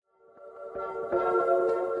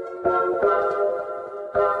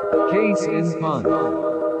Case in Point. All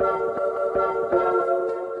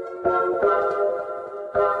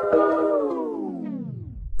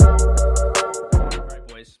right,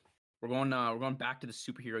 boys. We're going back to the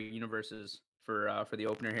superhero universes for the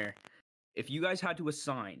opener here. If you guys had to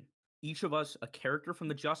assign each of us a character from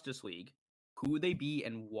the Justice League, who would they be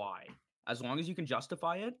and why? As long as you can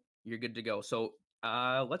justify it, you're good to go. So,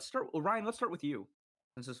 let's start. Ryan, let's start with you,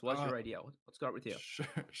 since this was your idea. Let's start with you.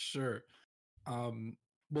 Sure.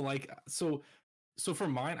 Well, so for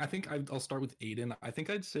mine, I think I'll start with Aiden. I think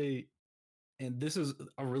I'd say, and this is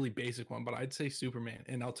a really basic one, but I'd say Superman,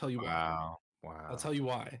 and I'll tell you why. Wow. I'll tell you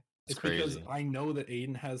why. It's crazy. because I know that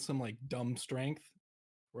Aiden has some like dumb strength,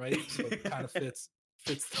 right? So it kind of fits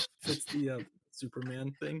the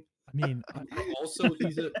Superman thing. I mean, also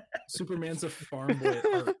Superman's a farm boy at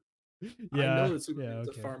heart. yeah, I know that Superman's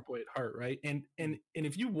a farm boy at heart, right? And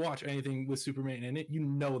if you watch anything with Superman in it, you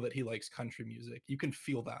know that he likes country music. You can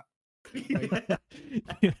feel that. Right?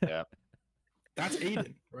 Yeah. That's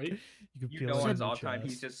Aiden, right? You know, on his off time,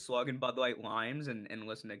 he's just slugging Bud Light limes and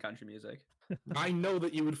listening to country music. I know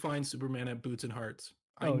that you would find Superman at Boots and Hearts.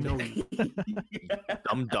 I know you.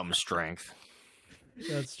 Dumb strength.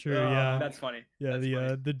 That's true. Yeah, that's funny. Yeah,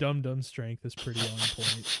 that's the dumb strength is pretty on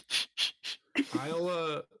point.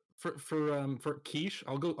 I'll for Quiche,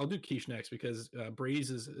 I'll do Quiche next because Brady's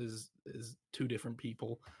is two different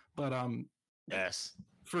people. But yes.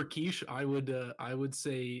 For Quiche, I would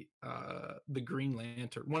say the Green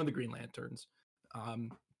Lantern, one of the Green Lanterns,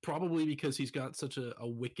 probably because he's got such a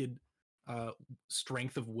wicked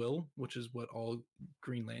strength of will, which is what all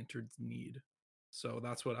Green Lanterns need. So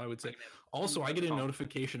that's what I would say. Also, I get a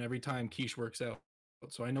notification every time Quiche works out,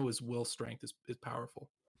 so I know his will strength is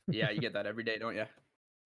powerful. Yeah, you get that every day, don't you?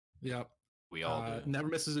 Yeah, we all do. Never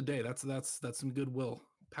misses a day. That's some good will,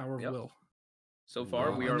 power of will. So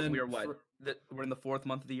far, we are what? We're in the 4th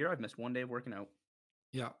month of the year. I've missed one day of working out.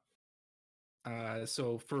 Yeah.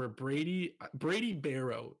 So for Brady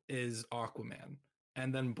Barrow is Aquaman,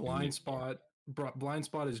 and then Blind Spot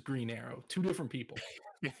is Green Arrow. Two different people.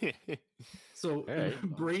 So hey.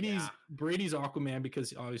 Brady's Aquaman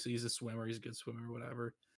because obviously he's a swimmer. He's a good swimmer,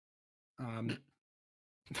 whatever.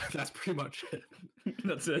 That's pretty much it.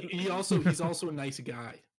 That's it. He's also a nice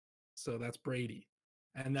guy. So that's Brady.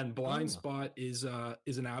 And then Blind Spot is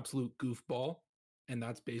an absolute goofball, and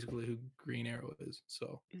that's basically who Green Arrow is.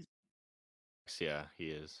 So yeah, he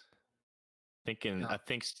is. I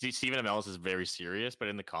think Stephen Amell is very serious, but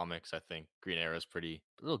in the comics, I think Green Arrow is a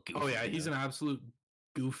little goofy. Oh yeah, he's an absolute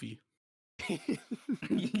goofy.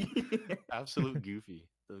 Absolute goofy.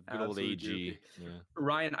 The good old AG. Yeah.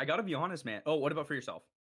 Ryan, I gotta be honest, man. Oh, what about for yourself?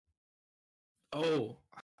 Oh,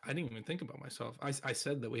 I didn't even think about myself. I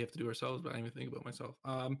said that we have to do ourselves, but I didn't even think about myself.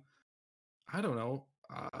 I don't know.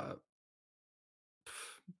 I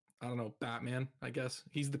don't know. Batman, I guess.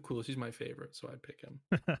 He's the coolest. He's my favorite, so I'd pick him.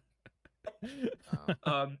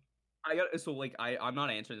 I'm not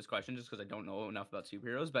answering this question just because I don't know enough about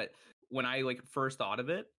superheroes, but when I first thought of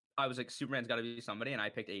it, I was like, Superman's got to be somebody, and I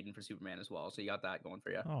picked Aiden for Superman as well. So you got that going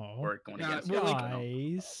for you. Oh, or going against you.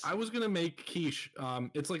 Nice. I was gonna make Quiche.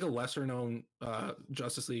 It's like a lesser known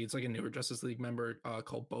Justice League. It's like a newer Justice League member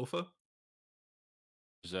called Bofa.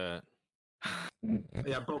 Who's that?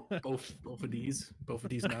 Yeah, both of these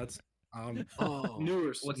nuts.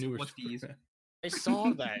 Newer. What's these? I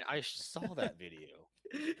saw that video.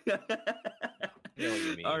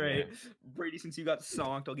 All right, Brady, since you got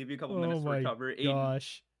sonked, I'll give you a couple minutes to recover.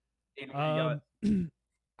 Gosh. Aiden,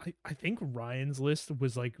 I think Ryan's list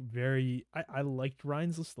was I liked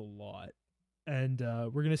Ryan's list a lot, and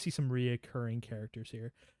we're gonna see some reoccurring characters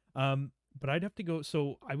here. But I'd have to go.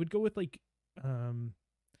 So I would go with Quiche.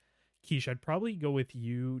 I'd probably go with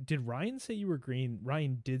you. Did Ryan say you were Green?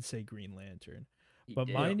 Ryan did say Green Lantern. But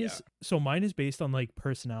mine is based on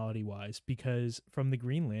personality wise, because from the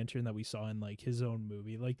Green Lantern that we saw in his own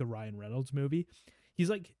movie, the Ryan Reynolds movie, he's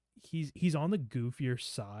on the goofier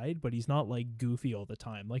side, but he's not goofy all the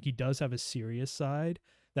time. He does have a serious side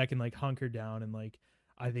that can hunker down, and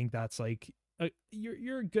I think that's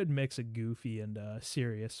you're a good mix of goofy and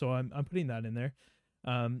serious. So I'm putting that in there.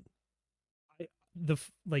 The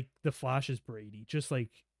Flash is Brady, just an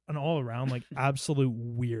all around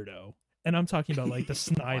absolute weirdo. And I'm talking about the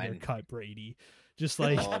Snyder cut Brady, just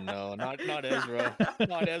oh no, not Ezra,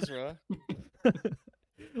 not Ezra.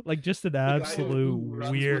 Just an absolute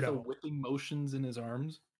weirdo. With whipping motions in his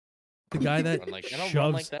arms. The guy that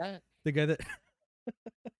shoves that. The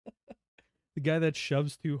guy that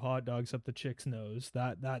shoves 2 hot dogs up the chick's nose.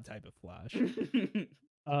 That type of Flash.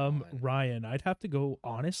 Ryan, I'd have to go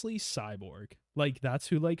honestly Cyborg. Like that's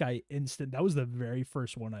who like that was the very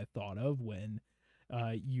first one I thought of when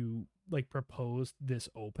you like proposed this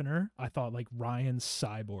opener. I thought like Ryan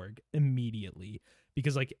Cyborg immediately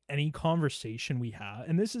because like any conversation we have,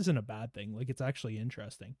 and this isn't a bad thing, like it's actually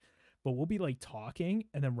interesting. But we'll be like talking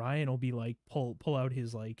and then Ryan will be like pull out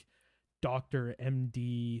his like Dr.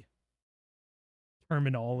 MD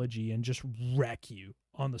terminology and just wreck you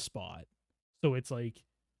on the spot. So it's like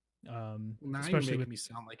now especially you're with making me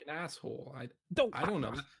sound like an asshole. I don't don't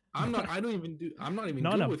know. I'm not even not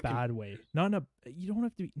good in a with bad way. Not in a you don't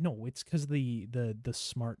have to be no, it's because the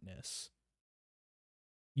smartness.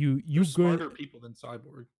 You smarter good people than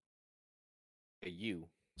Cyborg. You.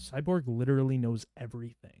 Cyborg literally knows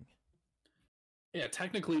everything. Yeah,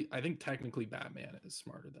 I think technically Batman is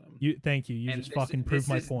smarter than him. You thank you. You And just fucking proved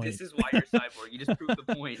my point. This is why you're Cyborg. You just proved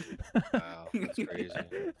the point. Wow, that's crazy.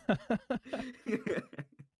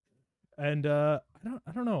 And I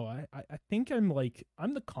don't know. I think I'm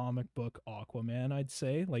the comic book Aquaman, I'd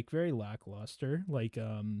say. Like very lackluster. Like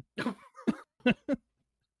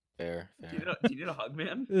Fair. Do you need a hug,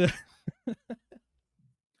 man?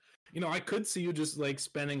 You know, I could see you just like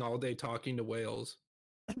spending all day talking to whales.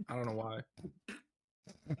 I don't know why.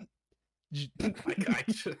 I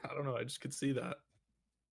don't know. I just could see that.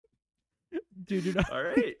 Dude, All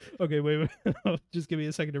right. Okay, wait. Just give me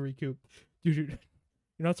a second to recoup. Dude, you're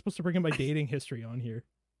not supposed to bring in my dating history on here.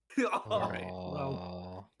 All right.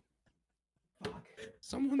 Well, fuck.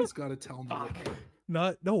 Someone's got to tell me.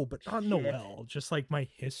 Not Noelle, just like my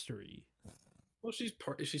history. Well, she's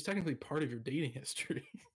technically part of your dating history.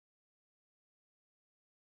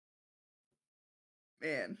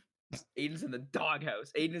 Man, Aiden's in the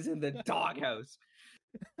doghouse. Aiden is in the doghouse.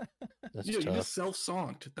 That's You tough. just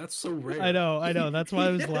self-songed. That's so rare. I know. That's why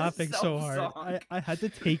I was Yes, laughing so hard. self-song. I had to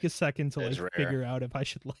take a second to That's like rare. figure out if I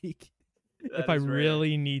should like That if I is rare.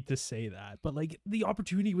 really need to say that. But like the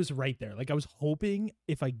opportunity was right there. Like I was hoping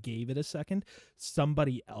if I gave it a second,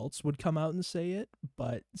 somebody else would come out and say it.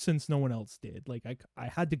 But since no one else did, like I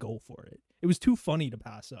had to go for it. It was too funny to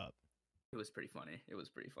pass up. It was pretty funny.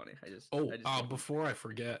 Before I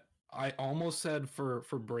forget, I almost said for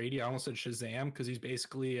Brady, I almost said Shazam because he's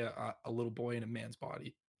basically a little boy in a man's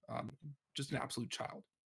body. Just an absolute child.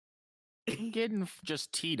 I'm getting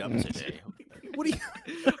just teed up today. What do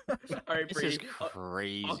you All right, This Brady. is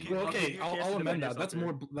crazy. Well, I'll give okay, you a chance I'll to amend defend that.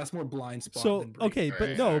 yourself That's more blind spot. So than Brady. okay, but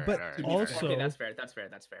Alright, no, alright, but alright. To be fair. also Okay,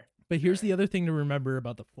 that's fair. But here's the other thing to remember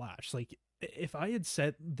about the Flash. Like if I had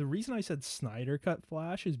said the reason I said Snyder cut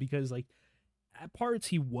Flash is because like at parts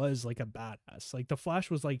he was like a badass. Like the Flash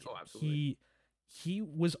was like Oh, absolutely. he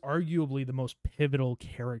was arguably the most pivotal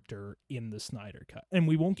character in the Snyder cut. And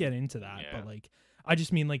we won't get into that, Yeah. but like I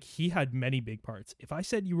just mean like he had many big parts. If I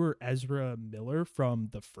said you were Ezra Miller from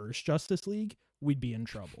the first Justice League, we'd be in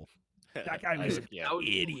trouble. That guy was an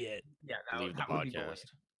idiot. Yeah, Leave the that would be podcast.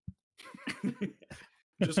 bullied.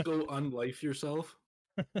 Just go unlife yourself.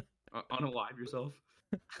 Unalive yourself.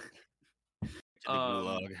 To the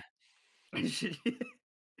gulag.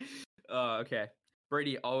 Okay,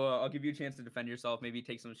 Brady. I'll give you a chance to defend yourself. Maybe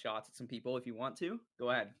take some shots at some people if you want to. Go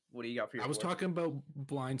ahead. What do you got for your? I was fourth? talking about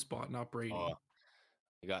blind spot, not Brady. Oh,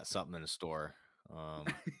 I got something in the store. I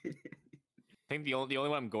think the only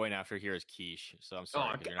one I'm going after here is Quiche. So I'm Oh,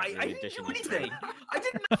 sorry. 'cause you're not I really didn't dishing do this anything. out. I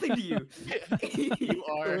did nothing to you. You The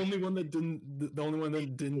are only one that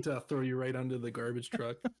didn't throw you right under the garbage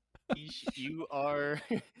truck. Quiche, you are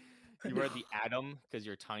the Atom because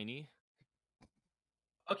you're tiny.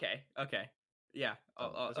 Okay. Yeah, That's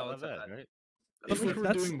I'll not accept bad, that. right? If we were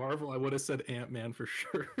That's- doing Marvel, I would have said Ant-Man for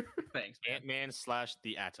sure. Thanks, man. Ant-Man /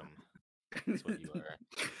 the Atom. That's what you are.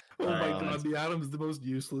 Oh my Um, god, the Atom's the most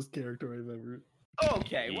useless character I've ever.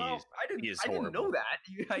 Okay, well, He's- I didn't. he is I didn't know horrible. that.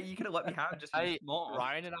 You could have let me have just a small.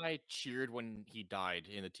 Ryan and I cheered when he died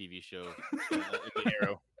in the TV show in the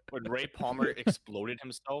Arrow. When Ray Palmer exploded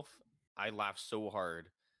himself, I laughed so hard.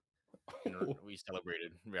 And we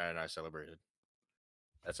celebrated. Ryan and I celebrated.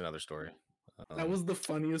 That's another story. That was the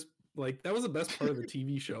funniest. Like that was the best part of the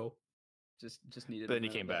TV show. Just needed. But then a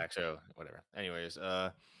he came minute. back, so whatever. Anyways,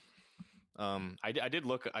 I did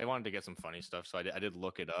look. I wanted to get some funny stuff, so I did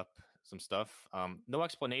look it up. Some stuff. No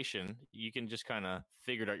explanation. You can just kind of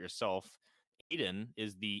figure it out yourself. Aiden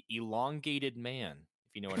is the elongated man,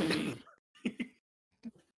 if you know what I mean.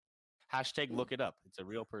 Hashtag look it up. It's a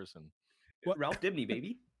real person. Ralph Dibny,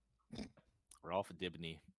 baby. Ralph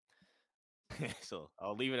Dibny. So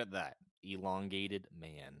I'll leave it at that. Elongated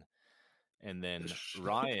man. And then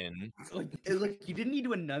Ryan. Like you didn't need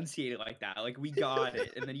to enunciate it like that. Like we got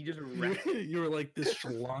it, and then you just You were like this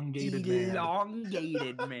elongated man.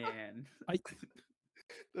 elongated man.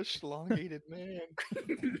 The schlongated man.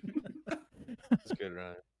 That's good,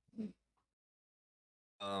 Ryan.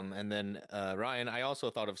 And then Ryan, I also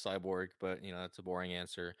thought of Cyborg, but that's a boring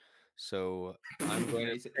answer. So I'm going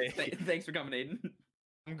to say, Thanks for coming, Aiden.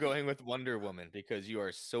 I'm going with Wonder Woman because you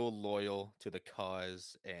are so loyal to the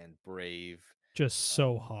cause and brave. Just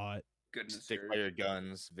so hot. Goodness, Stick by your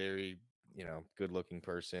guns. Very, good-looking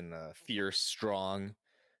person. Fierce, strong,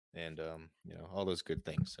 and all those good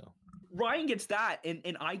things. So Ryan gets that,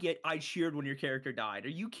 and I cheered when your character died. Are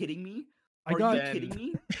you kidding me? I Are got- you kidding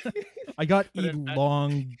me? I got But then-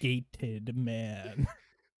 elongated man.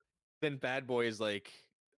 then Bad Boy is like,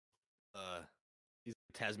 he's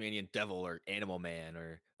a Tasmanian Devil or Animal Man,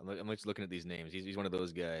 or I'm just looking at these names. He's one of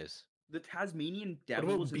those guys. The Tasmanian about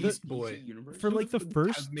Devil is in Beast the Boy? DC universe. For like the the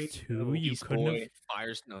first Tasmanian two, Devil, you Beast couldn't Boy,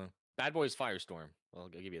 have. No, Bad Boy is Firestorm. Well, I'll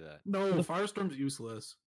give you that. No, the- Firestorm's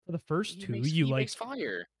useless. For the first He two, makes- you he like makes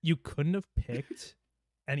fire. you couldn't have picked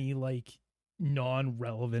any like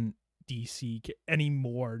non-relevant any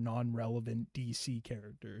more non-relevant DC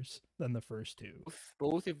characters than the first two.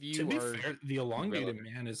 Both of you To be are fair, the elongated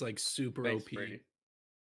irrelevant. man is like super Thanks, OP. Brady.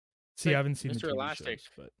 See, I like haven't seen the Mr. TV Elastic. shows,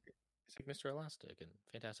 but It's like Mr. Elastic and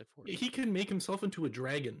Fantastic Four. He can make himself into a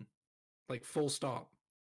dragon, like full stop.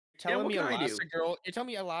 telling what me can I do? Elastigirl? You're telling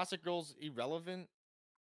me Elastigirl's irrelevant?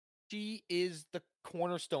 She is the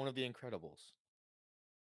cornerstone of the Incredibles.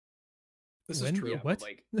 This When- is true. Yeah, What? but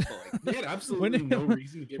like, They had absolutely no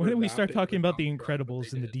reason to get when rid did of we that start bit talking of about the Tom Cruise, but Incredibles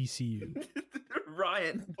they in the did. DCU?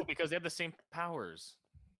 Ryan. Well, because they have the same powers.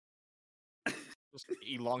 Just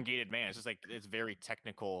elongated man. It's just like it's very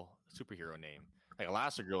technical superhero name. Like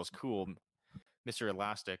Elastigirl is cool, Mr.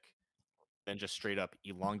 Elastic, then just straight up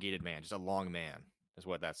elongated man, just a long man is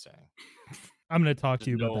what that's saying. I'm going to talk to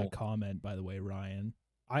you There's about no- that comment, by the way, Ryan.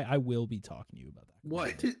 I will be talking to you about that.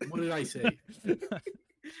 What? What did I say? comment.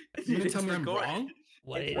 You gonna It's tell me I'm recorded. wrong?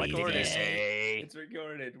 What It's What did recorded. you say? It's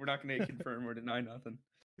recorded. We're not going to confirm or deny nothing.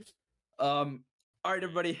 All right,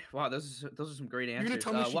 everybody. Wow, those are some great You're answers. gonna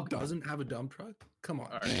tell me she welcome- doesn't have a dump truck? Come on.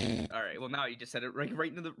 All right, all right. Well, now you just said it right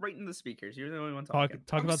into the speakers. You're the only one Talk talking.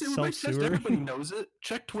 talk I'm about saying with my self chest, sewer. everybody knows it.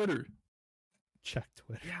 Check Twitter. Check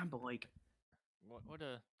Twitter. Yeah, but like, What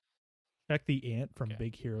a Check the ant from Okay.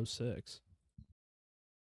 Big Hero 6.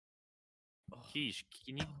 Keish,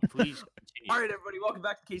 can you please continue? all right, everybody. Welcome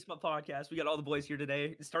back to the Case Month Podcast. We got all the boys here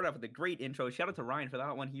today. Start off with a great intro. Shout out to Ryan for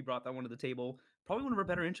that one. He brought that one to the table. Probably one of our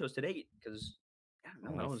better intros to date because that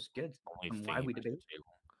Only was good. Only on why we fame at debate. the table.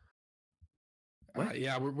 What?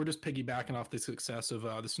 Yeah, we're just piggybacking off the success of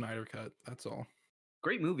the Snyder Cut. That's all.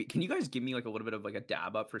 Great movie. Can you guys give me like a little bit of like a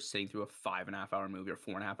dab up for sitting through a 5.5 hour movie or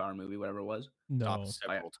 4.5 hour movie, whatever it was? No, Stopped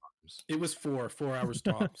several times. It was 4 hours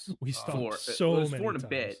tops. we stopped Four. so it was many 4 and a times.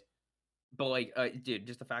 bit. But like, dude,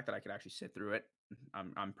 just the fact that I could actually sit through it,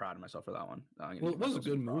 I'm proud of myself for that one. I'm gonna Well, give it was a myself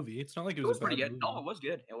some good props. movie. It's not like it It was, was a pretty bad good. No, movie. it was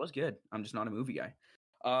good. It was good. I'm just not a movie guy.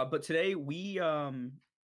 But today we're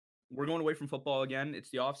going away from football again. It's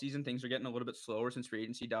the off season. Things are getting a little bit slower since free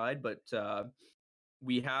agency died, but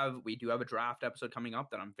we do have a draft episode coming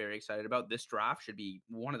up that I'm very excited about. This draft should be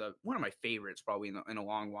one of my favorites probably in a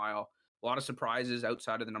long while. A lot of surprises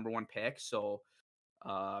outside of the number 1 pick, so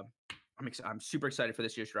I'm super excited for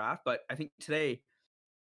this year's draft. But I think today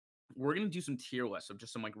we're gonna do some tier lists of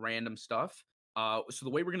just some like random stuff. So the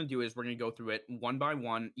way we're gonna do is we're gonna go through it one by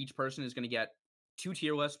one. Each person is gonna get 2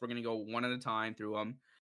 tier lists. We're gonna go one at a time through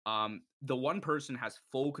them. The one person has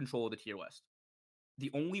full control of the tier list.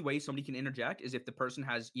 The only way somebody can interject is if the person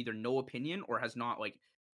has either no opinion or has not like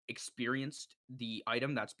experienced the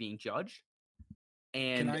item that's being judged.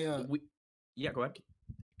 And yeah, go ahead.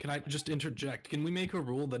 Can I just interject? Can we make a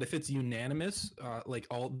rule that if it's unanimous, like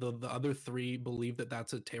all the other 3 believe that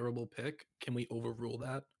that's a terrible pick, can we overrule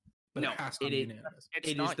that? But No, it has to it be is- unanimous. It's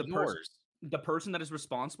It is not the yours. The person that is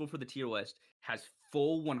responsible for the tier list has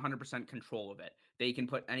full 100% control of it. They can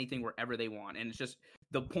put anything wherever they want, and it's just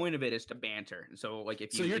the point of it is to banter. And so, like,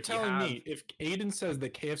 if you So you're if you telling have- me if Aiden says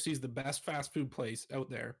that KFC is the best fast food place out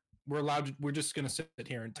there, we're just gonna sit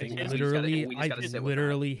here and take Yeah, that. we just gotta- Literally, we just I gotta sit with that.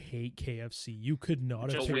 literally hate KFC. You could not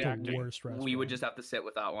have Just picked a reacting. worse restaurant. we would just have to sit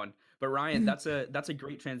with that one. But Ryan, that's a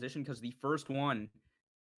great transition because the first one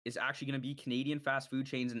is actually going to be Canadian fast food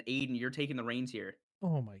chains, and Aiden, you're taking the reins here.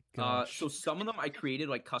 Oh my gosh. So some of them I created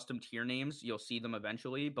like custom tier names. You'll see them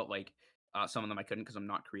eventually, but like some of them I couldn't because I'm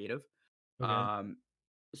not creative. Okay.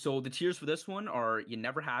 So the tiers for this one are you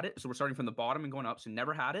never had it. So we're starting from the bottom and going up. So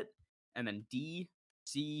never had it, and then D,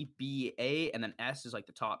 C, B, A, and then S is like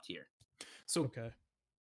the top tier. So okay.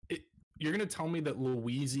 you're gonna tell me that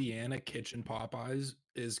Louisiana Kitchen Popeyes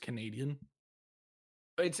is Canadian?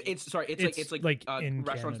 It's like It's like in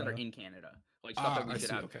restaurants that are Canada. in Canada, like stuff that we I should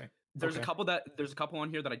see. have. Okay. There's Okay. there's a couple on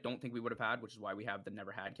here that I don't think we would have had, which is why we have the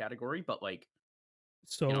never had category. But like,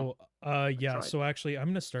 So, yeah. tried. So actually, I'm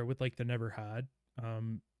gonna start with like the never had.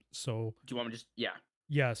 So do you want me to just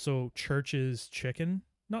yeah. So Church's chicken.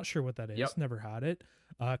 Not sure what that is. Yep. Never had it.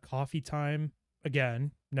 Coffee time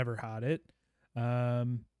again. Never had it.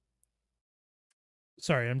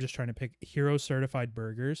 Sorry, I'm just trying to pick Hero certified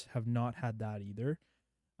burgers. Have not had that either.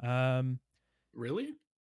 Really?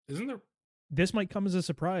 Isn't there? This might come as a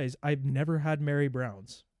surprise. I've never had Mary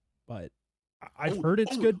Brown's, but I've heard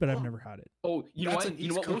it's good, but I've never had it. Oh, you know That's what? an You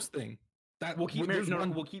know East what? Coast thing. That We'll keep Mary. there's No,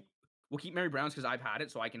 one- we'll keep Mary Brown's because I've had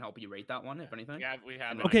it, so I can help you rate that one if anything. Yeah, we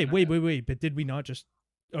have. Okay, that. wait. But did we not just?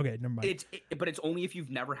 Okay, never mind. But it's only if you've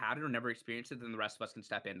never had it or never experienced it, then the rest of us can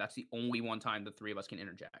step in. That's the only one time the three of us can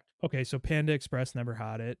interject. Okay, so Panda Express never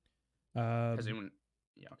had it. Has anyone?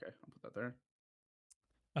 Yeah, okay, I'll put that there.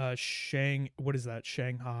 What is that?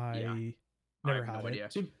 Shanghai. Never I have had no it.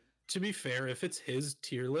 idea. To be fair, if it's his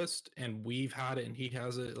tier list and we've had it and he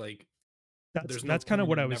has it, like there's no That's kind of point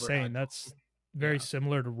what in I was never saying. had That's very Yeah.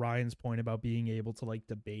 similar to Ryan's point about being able to like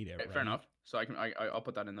debate it. Okay, Right? fair enough. So I'll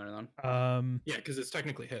put that in there then. Yeah, because it's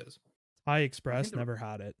technically his. Thai Express there- never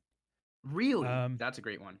had it. Really? Um, That's a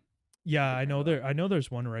great one. Yeah, Never I had know that. I know there's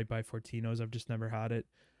one right by Fortino's. I've just never had it.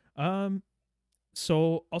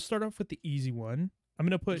 So I'll start off with the easy one. I'm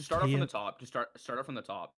gonna put Just start off from KN the top. Just start off from the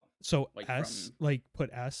top. So like S, from- like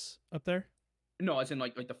put S up there. No, it's in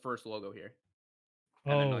like the first logo here,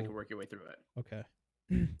 and then like Oh, work your way through it. okay.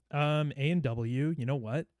 A and W. You know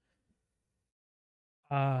what?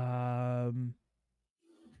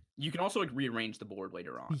 You can also like rearrange the board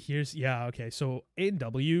later on. Okay. So A and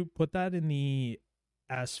W, put that in the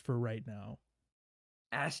S for right now.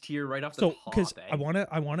 S tier right off the So top. because Eh?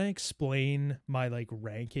 I wanna explain my like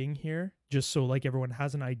ranking here, just so like everyone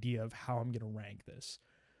has an idea of how I'm gonna rank this.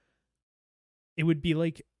 It would be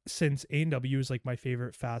like, since A&W is like my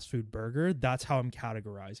favorite fast food burger, that's how I'm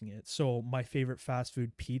categorizing it. So my favorite fast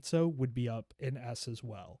food pizza would be up in S as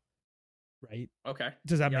well. Right? Okay.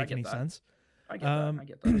 Does that Yeah, I make get any that. sense? I get that. I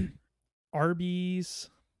get that. Arby's.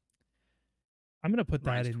 I'm gonna put that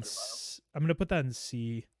Ryan's in. Twitter bio. I'm gonna put that in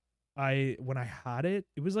C. When I had it,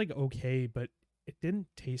 it was like okay, but it didn't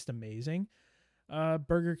taste amazing.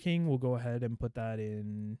 Burger King. We'll go ahead and put that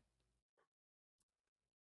in.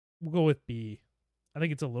 We'll go with B. I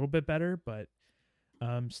think it's a little bit better, but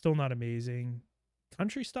still not amazing.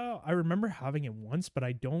 Country Style. I remember having it once, but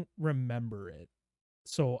I don't remember it.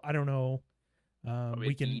 So I don't know. Probably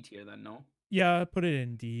We a can. D tier then, no? Yeah, put it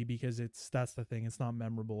in D because that's the thing. It's not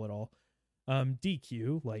memorable at all.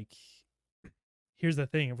 DQ, like, here's the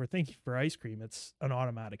thing. If we're thinking for ice cream, it's an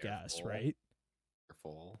automatic S, Careful. right?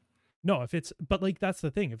 Careful. No, but like that's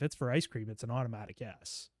the thing. If it's for ice cream, it's an automatic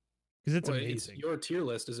S because it's Wait, amazing. your tier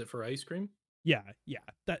list, is it for ice cream? Yeah.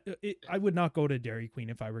 I would not go to Dairy Queen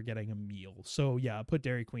if I were getting a meal. So yeah, put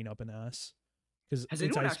Dairy Queen up in S because Has it's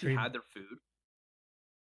anyone ice actually cream. had their food?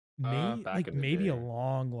 Back in the Maybe a day.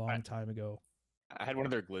 long time ago. I had one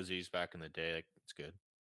of their glizzies back in the day. Like, it's good.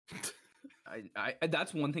 I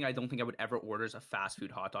that's one thing I don't think I would ever order is a fast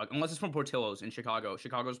food hot dog unless it's from Portillo's in Chicago.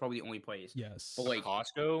 Chicago's probably the only place. Yes. But like,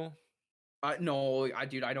 Costco. no, I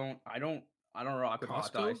don't rock with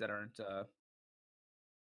hot Costco? dogs that aren't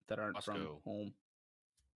from Costco.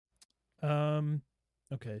 home.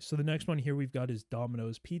 Okay, so the next one here we've got is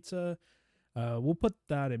Domino's Pizza. We'll put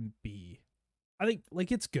that in B. I think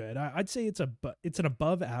like it's good. I'd say it's an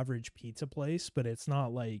above average pizza place, but it's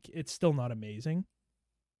still not amazing.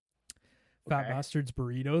 Fat Okay. Bastards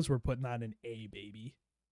Burritos, we're putting that in A, baby.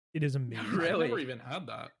 It is amazing. Really? I've never even had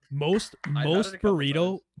that. Most had it a couple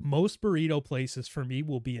burrito places for me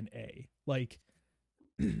will be an A. Like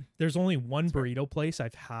there's only one burrito place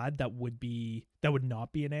I've had that would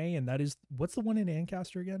not be an A, and that is, what's the one in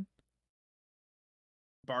Ancaster again?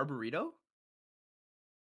 Bar burrito?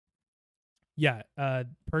 Yeah,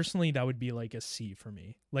 personally that would be like a C for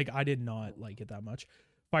me. Like I did not like it that much.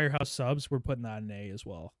 Firehouse Subs, we're putting that in A as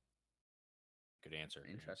well. Good answer.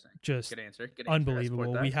 Interesting. Just Good answer. Good answer. I support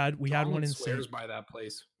unbelievable. that. We had one Tomlin in swears St. by that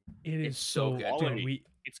place. It is It's so so good, dude, dude. we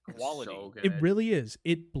It's quality. So good. it really is.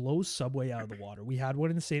 It blows Subway out of the water. We had one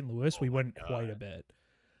in St. Louis. We Oh my went quite a God. bit.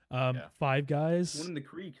 Yeah. Five Guys. One in the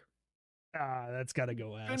creek. That's got to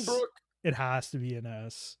go S. Brooke. It has to be an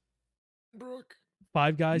S. Brooke.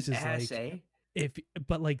 Five Guys is like SA?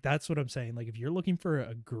 but like that's what I'm saying. Like if you're looking for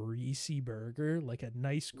a greasy burger, like a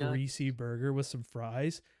nice Yeah. greasy burger with some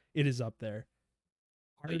fries, it is up there.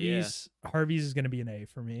 Yeah. Harvey's is going to be an A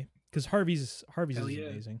for me because Harvey's is Hell yeah.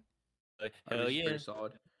 amazing. Like, Hell hell yeah. Pretty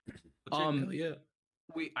solid. Hell yeah.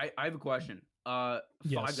 I have a question. Five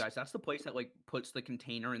Yes. Guys. That's the place that like puts the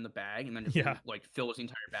container in the bag and then just Yeah. like fills the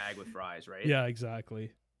entire bag with fries, right? Yeah,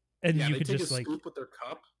 exactly. And Yeah, you they could take just a like scoop with their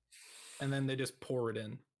cup, and then they just pour it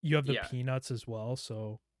in. you have the Yeah. peanuts as well,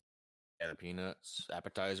 so Yeah, the peanuts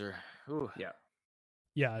appetizer. Ooh. Yeah.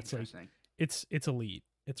 yeah, it's like Interesting. it's elite.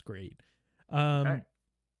 It's great. Okay.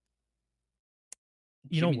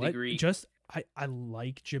 You know Jimmy the what? Greek. Just I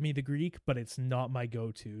like Jimmy the Greek, but it's not my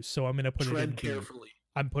go-to. So I'm gonna put it in Tread B. carefully.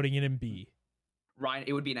 I'm putting it in B Ryan,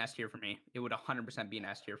 it would be an S tier for me. It would 100% be an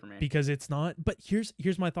S tier for me. because it's not. But here's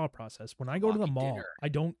my thought process. When I go to the Sloppy mall, dinner. I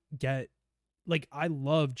don't get like I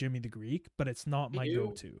love Jimmy the Greek, but it's not my Ew.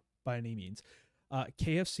 go-to by any means.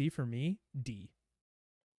 KFC for me, D.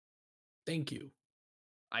 Thank you.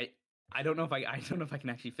 I don't know if I don't know if I can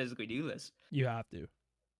actually physically do this. You have to.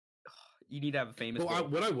 You need to have a famous. Well,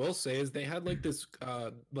 quote. what I will say is they had like this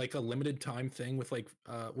like a limited time thing with like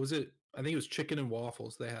was it, I think it was chicken and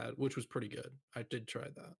waffles they had, which was pretty good. I did try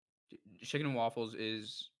that. Chicken and waffles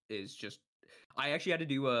is just. I actually had to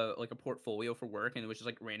do a portfolio for work, and it was just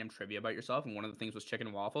like random trivia about yourself, and one of the things was chicken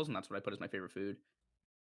and waffles, and that's what I put as my favorite food.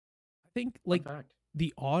 I think Fun like fact.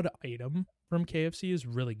 the odd item from KFC is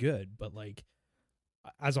really good, but like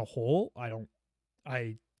as a whole,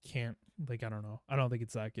 I can't like I don't know. I don't think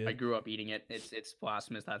it's that good. I grew up eating it. It's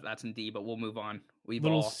blasphemous. That's in D, but we'll move on.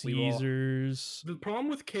 Little Caesars. The problem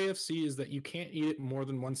with KFC is that you can't eat it more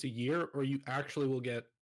than once a year, or you actually will get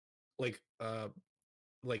like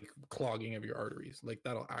clogging of your arteries. Like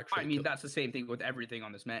that'll actually. I mean, kill that's the same thing with everything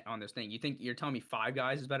on this thing. You think you're telling me Five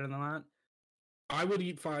Guys is better than that? I would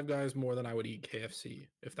eat Five Guys more than I would eat KFC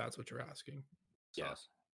if that's what you're asking. Yes.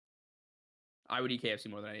 I would eat KFC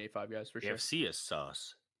more than I eat Five Guys for sure. KFC is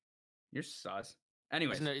sus. You're sus.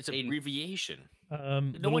 Anyways, Isn't it? It's an Aiden, abbreviation.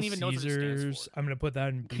 Little one even knows what it stands Caesars. for. I'm gonna put that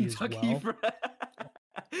in B as Kentucky well.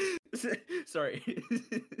 Sorry.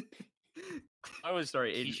 I was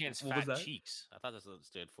Sorry, Aiden, Keishan's what was fat that? cheeks. I thought that's what it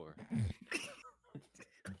stood for.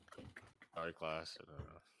 Sorry, class.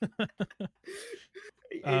 Aiden,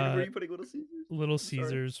 where Uh, are you putting Little Caesars? Little Sorry.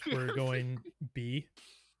 Caesars, we're going B.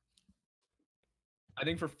 I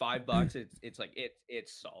think for $5, it's like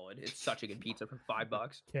it's solid. It's such a good pizza for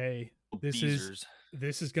 $5. Okay,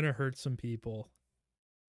 this is gonna hurt some people.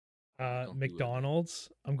 Don't do it. McDonald's.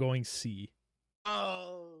 I'm going C.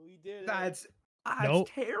 Oh, we did. That's Nope.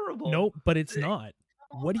 terrible. Nope, but it's not.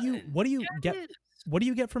 What do you get? What do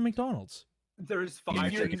you get from McDonald's? There's If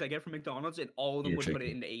 5 you're- things I get from McDonald's, and all of them Beer would put it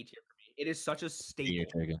chicken. into A tier for me. It is such a Beer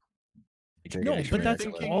staple. chicken. No, If but you're that's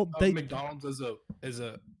thinking all of they- McDonald's as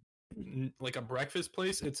a like a breakfast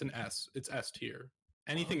place, it's an S. It's S tier.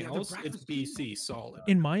 Anything yeah, the else, it's breakfast- BC solid.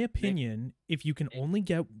 In my opinion, if you can only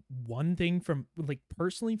get one thing from, like,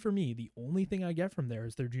 personally for me, the only thing I get from there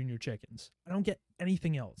is their junior chickens. I don't get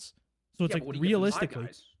anything else. So it's Yeah, like but what do you get from Five realistically,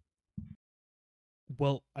 Guys?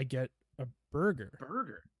 well, I get a burger,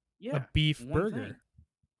 Burger. Yeah. a beef one burger, thing.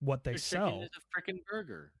 what they Your sell. chicken is a freaking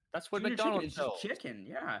burger. That's what Junior McDonald's chicken, sells. it's just chicken.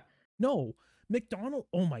 Yeah. No, McDonald's.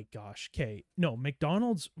 Oh my gosh. Okay. No,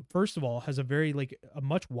 McDonald's, first of all, has a very, like, a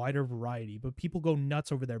much wider variety, but people go nuts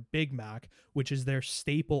over their Big Mac, which is their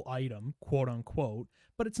staple item, quote unquote,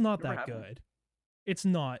 but it's not Never that had one. good. It's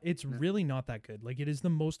not. It's No. really not that good. Like, it is the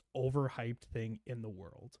most overhyped thing in the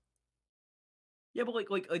world. Yeah, but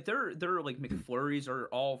like their like McFlurries are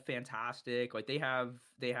all fantastic. Like they have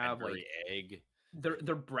Cadbury like egg.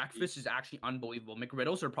 their breakfast is actually unbelievable.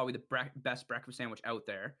 McGriddles are probably the best breakfast sandwich out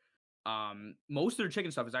there. Most of their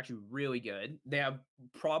chicken stuff is actually really good. They have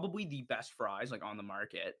probably the best fries like on the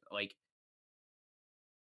market. Like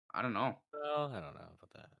I don't know. Well, I don't know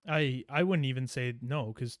about that. I wouldn't even say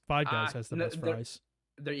no, because Five Guys has the no, best they're- fries.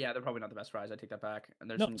 They're probably not the best fries. I take that back. And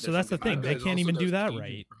there's No, some, so there's that's the some good thing. fries. They Guys can't also even do does that Cajun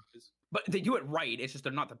right. fries. But they do it right. It's just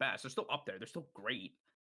they're not the best. They're still up there. They're still great.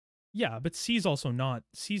 Yeah, but C's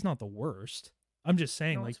not the worst. I'm just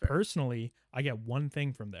saying, No, like, that's fair. personally, I get one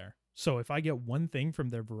thing from there. So if I get one thing from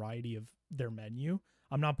their variety of their menu,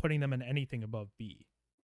 I'm not putting them in anything above B.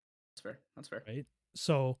 That's fair. That's fair. Right?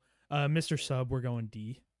 So Mr. Sub, we're going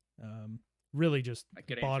D. Really just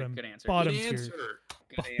Good bottom answer. Good answer. bottom Good tier answer.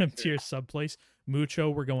 Good bottom answer. tier sub place. Mucho,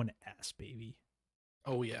 we're going S, baby.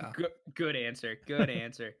 Oh yeah, Good answer. Good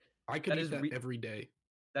answer. I could that eat is that re- every day.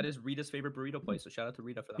 That is Rita's favorite burrito place. So shout out to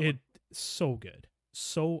Rita for that It's so good.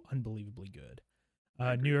 So unbelievably good.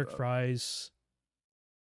 I agree, New York bro. fries.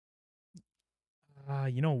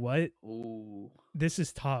 You know what? one. Ooh. This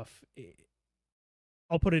is tough.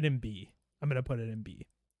 I'll put it in B. I'm gonna put it in B.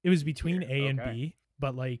 It was between A and Okay. B,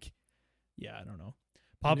 but like, yeah, I don't know.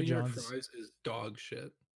 Papa New York John's. fries is dog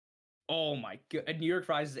shit. Oh my god. New York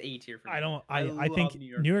fries is A tier for me. I don't. I love think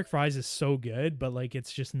New York fries is so good, but like,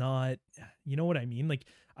 it's just not. You know what I mean? Like,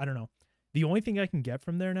 I don't know. The only thing I can get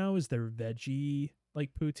from there now is their veggie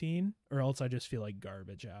like poutine, or else I just feel like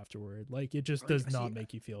garbage afterward. Like it just Really? does not See,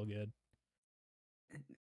 make you feel good.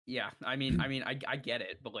 yeah, I mean, I get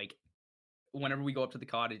it, but like, whenever we go up to the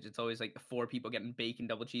cottage, it's always like 4 people getting bacon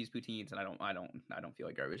double cheese poutines, and I don't feel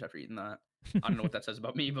like garbage after eating that. I don't know what that says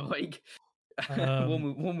about me, but like, we'll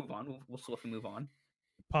move on. We'll swiftly move on.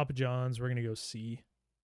 Papa John's, we're gonna go C.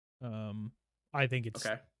 I think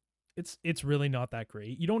Okay. it's really not that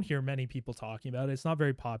great. You don't hear many people talking about it. It's not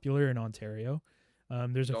very popular in Ontario.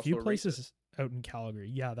 There's He's a few also a places out in Calgary.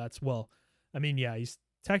 Yeah, that's well. I mean, yeah, he's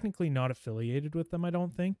technically not affiliated with them, I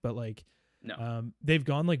don't think, but like No. they've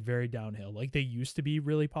gone like very downhill. Like they used to be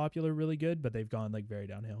really popular, really good, but they've gone like very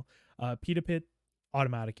downhill. Pita Pit,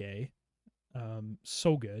 automatic A.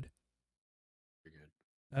 So good. Very good.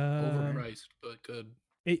 Overpriced, but good.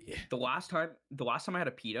 The last time I had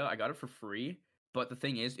a pita, I got it for free. But the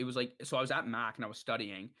thing is, it was like, so I was at Mac and I was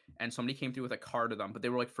studying, and somebody came through with a card of them, but they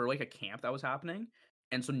were like for like a camp that was happening,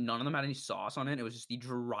 and so none of them had any sauce on it. It was just the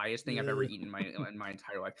driest thing I've ever eaten in my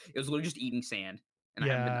entire life. It was literally just eating sand, and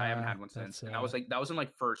I haven't had one since. And that was in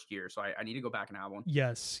like first year, so I need to go back and have one.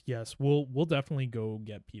 Yes, we'll definitely go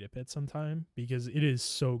get Pita Pit sometime because it is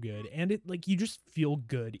so good, and it like you just feel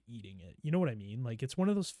good eating it. You know what I mean? Like it's one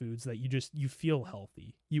of those foods that you feel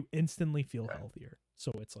healthy. You instantly feel healthier.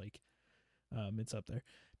 So it's like, it's up there.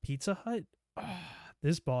 Pizza Hut.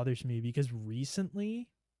 This bothers me because recently,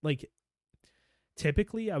 like,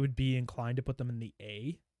 typically I would be inclined to put them in the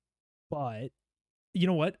A, but you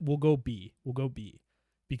know what? We'll go B.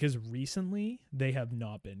 Because recently they have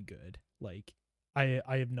not been good. Like I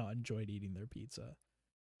have not enjoyed eating their pizza.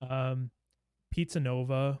 Pizza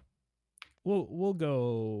Nova. We'll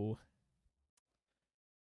go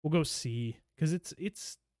C because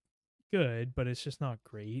it's good, but it's just not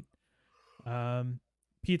great.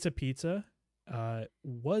 Pizza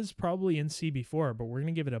was probably in C before, but we're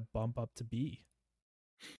gonna give it a bump up to B.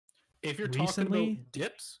 If you're talking about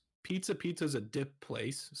dips, Pizza is a dip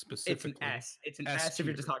place specifically. It's an S. It's an S if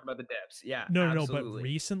you're just talking about the dips. Yeah. No, absolutely. but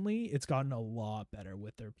recently it's gotten a lot better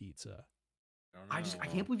with their pizza. I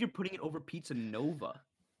can't believe you're putting it over Pizza Nova.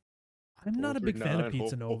 I'm not a big fan of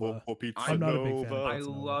Pizza Nova. I'm not a big fan of Pizza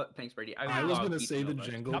Nova. Thanks, Brady. I was gonna say the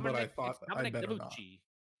jingle, but I thought I better not.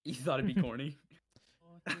 You thought it'd be corny.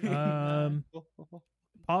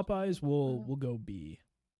 Popeyes we'll go B.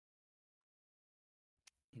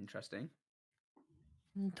 Interesting.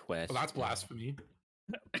 Twist. Well, that's blasphemy.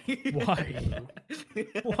 Why?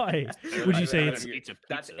 Why would you say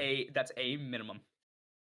that's a minimum?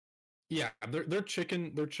 Yeah, their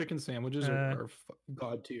chicken sandwiches are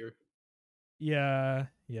god tier. Yeah.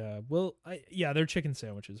 Well, their chicken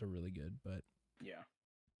sandwiches are really good, but yeah.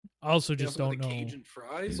 I also just don't know. Cajun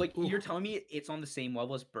fries. Like you're telling me it's on the same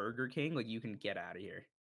level as Burger King? Like you can get out of here.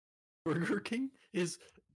 Burger King is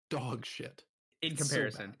dog shit. In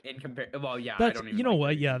comparison, well, yeah, That's, I don't even you know like what?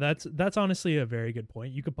 Burger Yeah, King. that's honestly a very good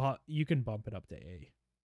point. You can bump it up to A.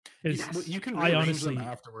 Yes. You can rearrange them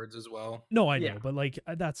afterwards as well. No, I know, but like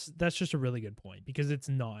that's just a really good point because it's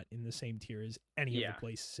not in the same tier as any of the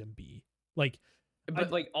places in B. Like,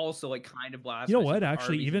 but like also like kind of blasphemous. You know what?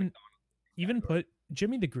 Actually, Arby's even put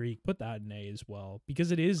Jimmy the Greek, put that in A as well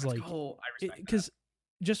because it is like because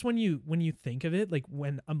just when you think of it, like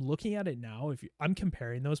when I'm looking at it now, if I'm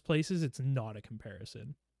comparing those places, it's not a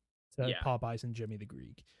comparison to Popeyes and Jimmy the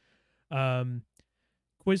Greek. Quiznos,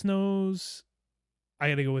 I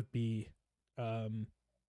gotta go with B.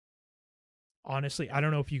 Honestly, I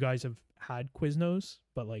don't know if you guys have had Quiznos,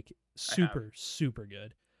 but like super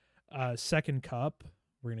good. Second Cup,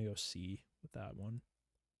 we're gonna go C with that one.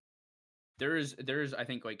 There's I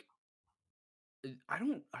think like I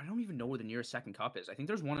don't even know where the nearest Second Cup is. I think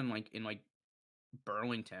there's one in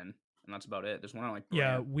Burlington, and that's about it. There's one on like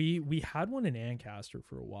yeah, we had one in Ancaster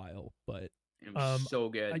for a while, but it was so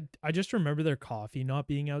good. I just remember their coffee not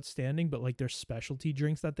being outstanding, but like their specialty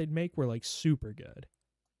drinks that they'd make were like super good.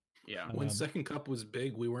 Yeah. When Second Cup was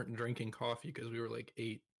big, we weren't drinking coffee because we were like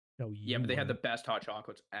 8. No, yeah, but they had the best hot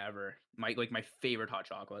chocolates ever. My favorite hot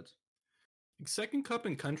chocolates. Second Cup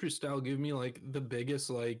and Country Style give me like the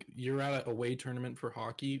biggest like you're at a away tournament for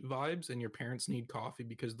hockey vibes, and your parents need coffee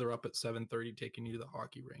because they're up at 7:30 taking you to the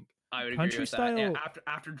hockey rink. I would agree with that. Yeah,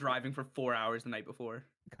 after driving for 4 hours the night before.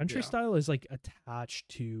 Country Style is like attached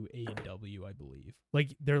to A&W, I believe.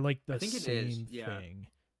 Like they're like the same thing.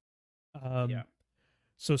 Yeah.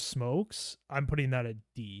 So Smokes, I'm putting that at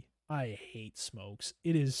D. I hate Smokes.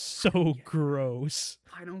 It is so gross.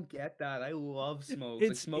 I don't get that. I love Smokes.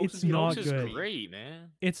 It's not good. Is great,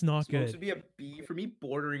 man. It's not good. Smokes would be a B for me,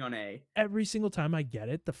 bordering on A. Every single time I get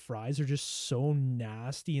it, the fries are just so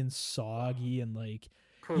nasty and soggy, and like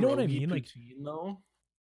You know what I Pierogi mean? Like, poutine, though.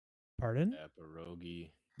 pardon? Yeah,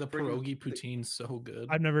 pierogi. The Freaking- pierogi poutine's so good.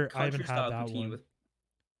 I haven't Country had style that poutine one. with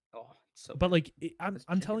it's so But good. like, With I'm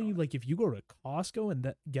chicken telling you, on it. like, if you go to Costco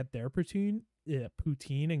and get their poutine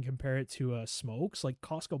and compare it to Smokes, like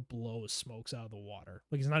Costco blows Smokes out of the water.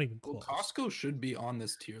 Like, it's not even Well, close. Costco should be on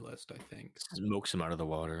this tier list, I think. Smokes them out of the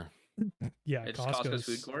water. Yeah, It's Costco's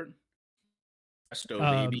food Costco's. court. Presto,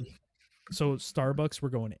 Um, baby. So Starbucks, we're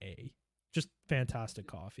going A. Just fantastic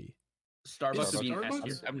coffee. Starbucks Is would be an S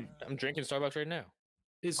Starbucks- tier. I'm drinking Starbucks right now.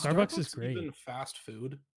 Is Starbucks is great. even fast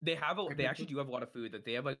food? They have they Technically. actually do have a lot of food. That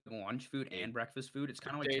they have like lunch food and breakfast food. It's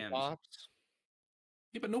kind of like Birthday Tim's. pops.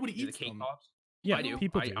 Yeah, but nobody Do the eats cake them. pops. Yeah, I do.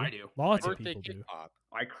 people I- do. I do. Lots of Birthday people cake do. pop.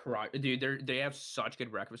 I cry, dude. They have such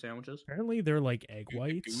good breakfast sandwiches. Apparently, they're like egg Gouda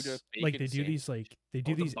whites. Like bacon they do these sandwich. like they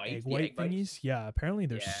do Oh, the these bites, egg the white egg bites? thingies. Yeah, apparently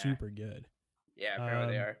they're Yeah. super good. Yeah,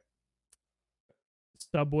 apparently they Um, are.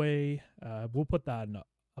 Subway, we'll put that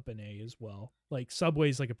up in A as well. Like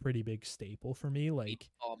Subway's like a pretty big staple for me. Like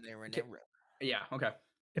Yeah. Okay.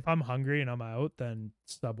 if I'm hungry and I'm out, then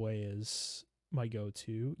Subway is my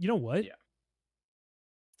go-to. You know what? Yeah.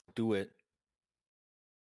 Do it.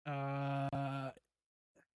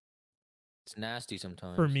 It's nasty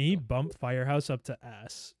sometimes. for me, bump Firehouse up to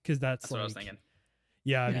S because that's That's like what I was thinking.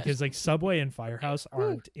 yeah, Yes. because like Subway and Firehouse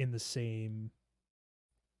aren't in the same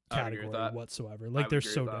I would agree with category that. whatsoever. I Like would they're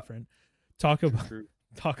agree so with that. different. Taco Bell, True.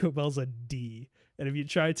 Taco Bell's a D, and if you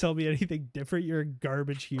try to tell me anything different, you're a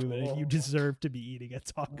garbage human, and you Oh. deserve to be eating at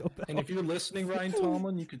Taco Bell. And if you're listening, Ryan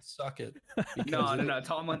Tomlin, you could suck it. No, because no.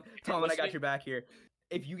 Tomlin, I got listening- your back here.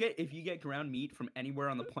 If you get ground meat from anywhere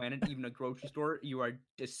on the planet, even a grocery store, you are a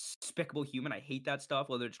despicable human. I hate that stuff,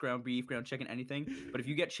 whether it's ground beef, ground chicken, anything. But if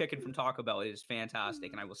you get chicken from Taco Bell, it is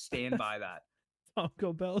fantastic, and I will stand by that.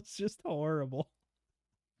 Taco Bell is just horrible.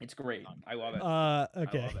 It's great. I love it.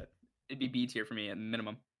 Okay. I love it. It'd be B tier for me at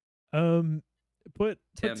minimum. Put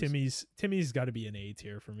Tim's. Timmy's got to be an A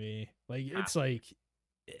tier for me. Like Has it's to be.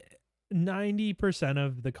 like 90%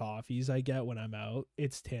 of the coffees I get when I'm out,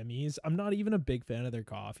 it's Timmy's. I'm not even a big fan of their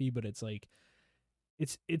coffee, but it's like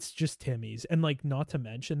it's just Timmy's. And like not to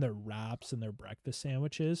mention their wraps and their breakfast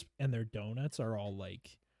sandwiches and their donuts are all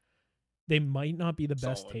like they might not be the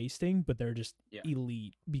best Solid. tasting, but they're just Yeah.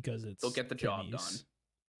 elite because it's They'll get the job done. Timmy's.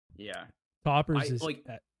 Yeah. Toppers I, is like-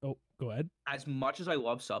 oh, go ahead. As much as I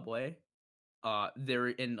love Subway, they're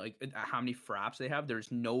in like how many fraps they have.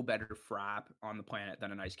 There's no better frap on the planet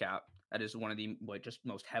than an ice cap. That is one of the like just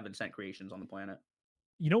most heaven sent creations on the planet.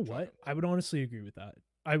 You know Chocolate what? I would honestly agree with that.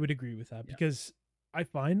 I would agree with that Yeah. because I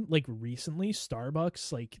find like recently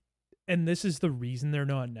Starbucks like, and this is the reason they're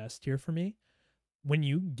not an S tier for me. When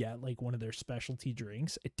you get like one of their specialty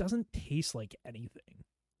drinks, it doesn't taste like anything.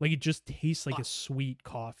 Like it just tastes like a sweet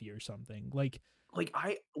coffee or something. Like Like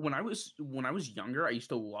when I was younger, I used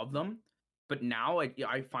to love them, but now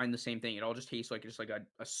I find the same thing. It all just tastes like just like a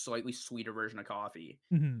slightly sweeter version of coffee.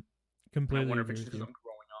 And I completely wonder if agree it's just with because you.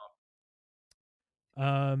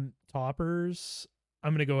 I'm growing up. Toppers.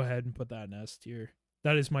 I'm gonna go ahead and put that in S tier.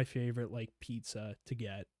 That is my favorite like pizza to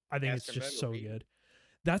get. I think it's Castor just Meadow so beef. good.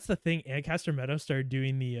 That's the thing. Ancaster Meadow started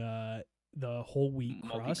doing the whole wheat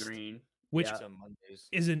crust, Multi-green. which Yeah. On Mondays.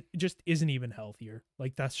 isn't even healthier.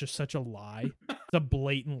 Like that's just such a lie. It's a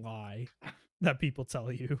blatant lie that people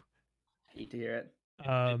tell you. Hate to hear it.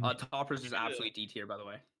 Toppers is Yeah. absolutely D tier, by the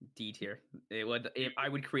way. D tier. I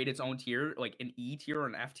would create its own tier, like an E tier or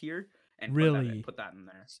an F tier, and Really? put that in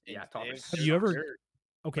there. And Yeah, Toppers. Have you ever- they're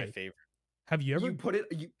my Okay, favorite. have you ever You put it.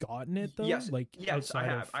 You gotten it though? yes, Like yes, outside I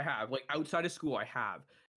have. of I have. Like outside of school, I have.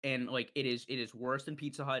 And like it is worse than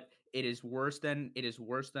Pizza Hut. It is worse than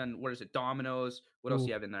what is it? Domino's. What else do Ooh.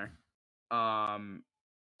 you have in there?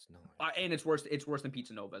 It's not. And it's worse than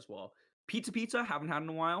Pizza Nova as well. Pizza haven't had in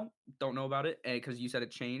a while. Don't know about it because you said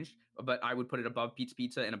it changed. But I would put it above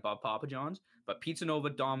Pizza and above Papa John's. But Pizza Nova,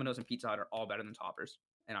 Domino's, and Pizza Hut are all better than Toppers,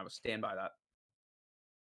 and I would stand by that.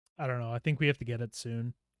 I don't know. I think we have to get it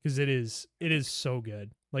soon because it is so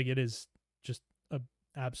good. Like it is just a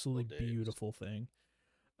absolutely days. beautiful thing.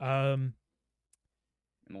 And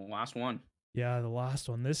the last one. Yeah, the last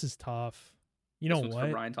one. This is tough. You This know one's what?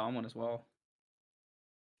 For Ryan Tomlin as well.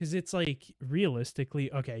 Because it's like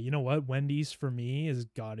realistically, okay, you know what? Wendy's for me has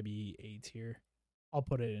got to be A tier. I'll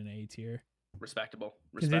put it in A tier. Respectable.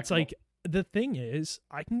 Because it's like the thing is,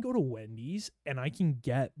 I can go to Wendy's and I can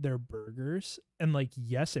get their burgers, and like,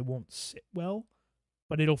 yes, it won't sit well,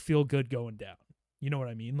 but it'll feel good going down. You know what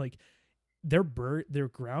I mean? Like their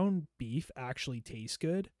ground beef actually tastes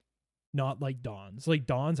good, not like Don's. Like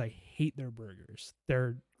Don's, I hate their burgers.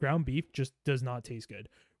 Their ground beef just does not taste good.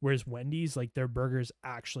 Whereas Wendy's, like their burgers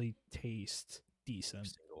actually taste decent.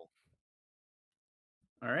 Single.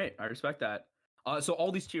 All right, I respect that. So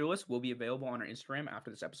all these tier lists will be available on our Instagram after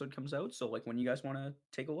this episode comes out. So like when you guys want to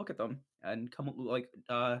take a look at them and come what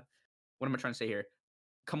am I trying to say here?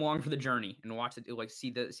 Come along for the journey and watch it. Like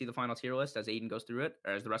see the final tier list as Aiden goes through it,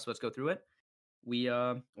 or as the rest of us go through it.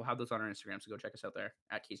 We'll have those on our Instagram, so go check us out there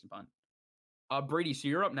at Case and Pun. Brady, so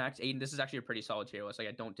you're up next. Aiden, this is actually a pretty solid tier list. Like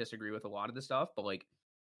I don't disagree with a lot of the stuff, but like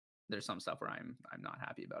there's some stuff where I'm not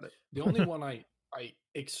happy about it. The only one I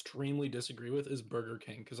extremely disagree with is Burger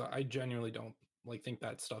King because I genuinely don't think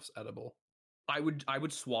that stuff's edible. I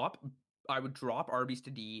would swap. I would drop Arby's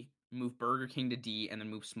to D, move Burger King to D, and then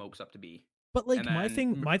move Smokes up to B. But like my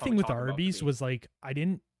thing with Arby's was like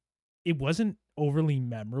it wasn't overly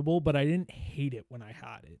memorable, but I didn't hate it when I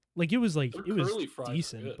had it. Like it was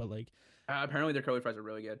decent, but like apparently their curly fries are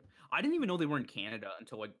really good. I didn't even know they were in Canada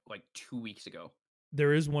until like 2 weeks ago.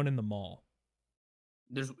 There is one in the mall.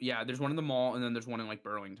 There's one in the mall, and then there's one in like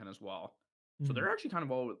Burlington as well. So they're actually kind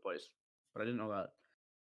of all over the place. But I didn't know that.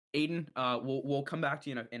 Aiden, we'll come back to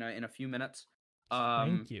you in a few minutes.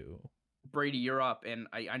 Thank you. Brady, you're up, and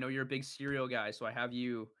I know you're a big cereal guy, so I have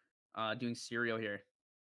you doing cereal here.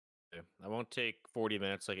 I won't take 40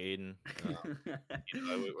 minutes like Aiden. I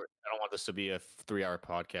don't want this to be a 3-hour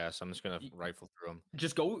podcast. So I'm just gonna rifle through them.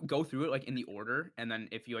 Just go through it like in the order, and then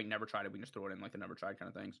if you like never tried it, we can just throw it in like the never tried kind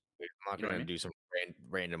of things. I'm not gonna do some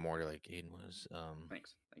random order like Aiden was.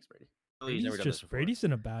 Thanks, Brady. Brady's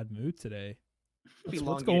in a bad mood today.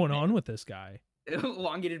 What's going on with this guy?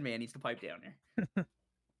 Elongated man needs to pipe down here.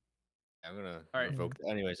 I'm gonna revoke.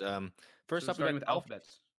 Anyways, first up, starting with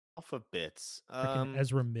alphabets. Alphabets.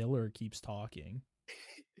 Ezra Miller keeps talking.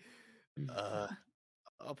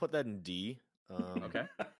 I'll put that in D. Okay,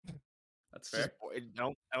 that's fair. I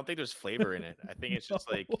don't think there's flavor in it. I think it's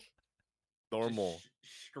just like normal,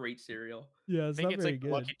 just straight cereal. Yeah, I think it's like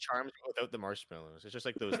good. Lucky Charms without the marshmallows. It's just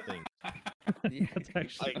like those things. That's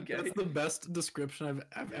actually that's the best description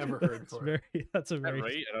I've ever heard. That's a very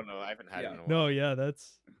right. I don't know. I haven't had it in a while. No, yeah,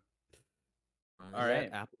 that's all right.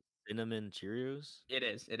 Apple cinnamon Cheerios. It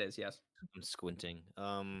is. Yes. I'm squinting.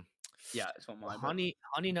 Yeah, it's one more. Honey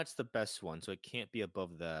Nut's the best one, so it can't be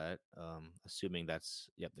above that. Assuming that's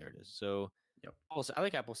there it is. So yep. I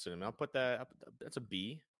like apple cinnamon. I'll put that up. That's a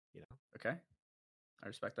B. Okay. I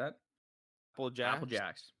respect that. Apple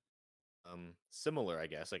Jacks. Similar, I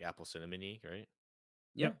guess, like apple cinnamon-y, right?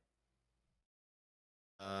 Yep.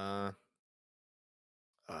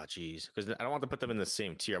 Geez, because I don't want to put them in the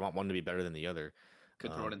same tier. I want one to be better than the other.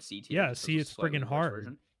 Could throw it in C tier. Yeah, see, it's friggin' hard.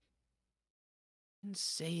 Version. I didn't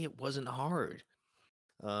say it wasn't hard.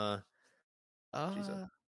 I'll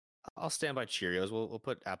stand by Cheerios. We'll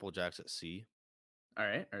put Apple Jacks at C. All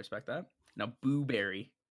right, I respect that. Now, Boo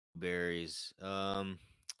Berry. Berries. I'm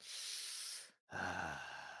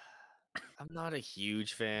not a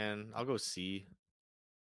huge fan. I'll go C.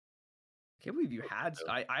 I can't believe you had.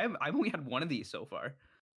 I've only had one of these so far.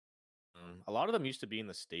 A lot of them used to be in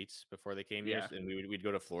the States before they came here, and we'd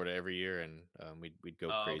go to Florida every year, and we'd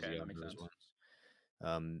go crazy on those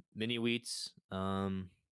ones. Mini wheats.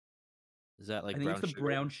 Is that like I think it's the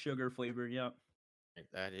brown sugar flavor? Yeah.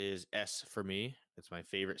 That is S for me. It's my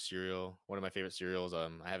favorite cereal. One of my favorite cereals. I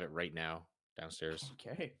have it right now downstairs.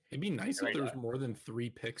 Okay. It'd be nice if there was more than 3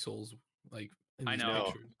 pixels. Like I know.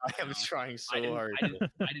 Pictures. I was trying so hard.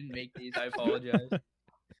 I didn't make these. I apologize.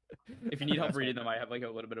 If you need help reading them, I have like a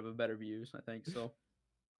little bit of a better views. I think so.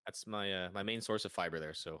 That's my my main source of fiber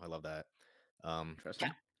there, so I love that.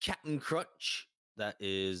 Interesting. Captain Crunch. That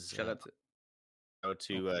is shout out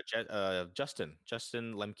to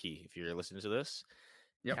Justin Lemke. If you're listening to this,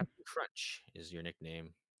 yep. Captain Crunch is your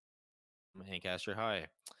nickname. Hancaster, hi.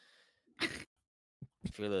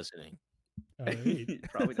 If you're listening,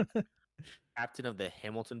 probably not. Captain of the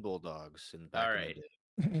Hamilton Bulldogs in the back. All right.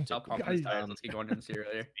 Let's get going to the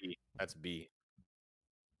cereal here. That's B.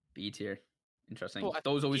 B tier. Interesting. Well,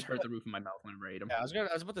 those always hurt the roof of my mouth whenever I ate them. Yeah,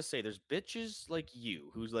 I was about to say, there's bitches like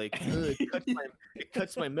you who's like, it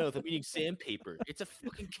cuts my mouth. I'm eating sandpaper. It's a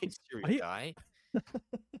fucking kid cereal, guy.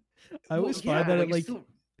 I always find that it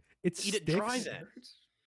eat sticks. It dry then.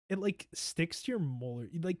 It like sticks to your molar,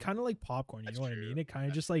 like kind of like popcorn. You know what I mean? It kind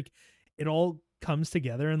of Yeah. just like it all comes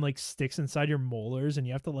together and like sticks inside your molars, and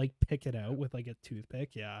you have to like pick it out with like a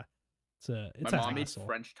toothpick. Yeah, it's my mom made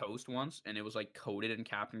French toast once, and it was like coated in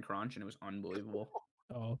Captain Crunch, and it was unbelievable.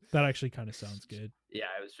 Oh, that actually kind of sounds good. Yeah,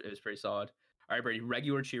 it was pretty solid. All right, Brady,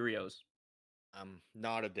 regular Cheerios. I'm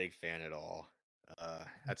not a big fan at all.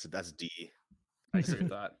 That's D. I agree with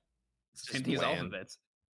that. Same thing as alphabets.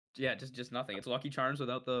 Yeah, just nothing. It's Lucky Charms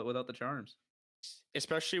without the charms.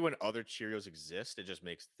 Especially when other Cheerios exist, it just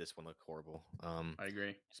makes this one look horrible. I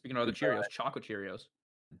agree. Speaking of other Cheerios, chocolate Cheerios.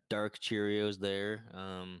 dark Cheerios there.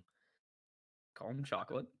 Call them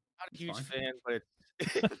chocolate. Not a It's huge fine. fan, but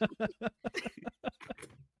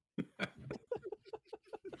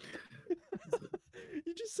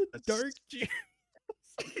You just said That's- dark Cheerios.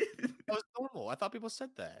 that was normal. I thought people said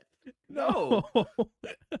that. No.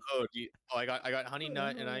 Oh, I got honey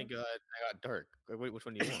nut and I got dark. Wait, which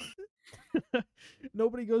one do you want?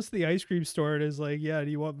 Nobody goes to the ice cream store and is like, "Yeah,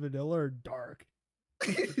 do you want vanilla or dark?"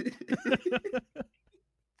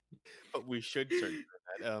 But we should start doing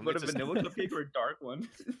that. But a it's just- vanilla cupcake or a dark one?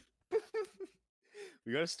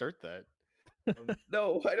 we gotta start that.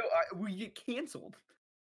 No, I don't. We get canceled.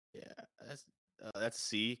 Yeah, that's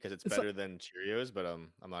C because it's It's better than Cheerios, but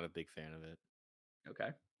I'm not a big fan of it. Okay.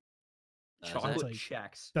 Is that- Chocolate like-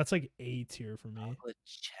 checks. That's like A tier for me. Chocolate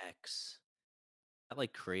checks. I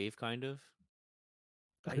like Crave kind of.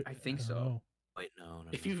 I think don't so. know. Wait, no.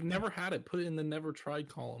 If you've never had it, put it in the never tried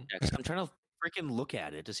column. Checks, I'm trying to freaking look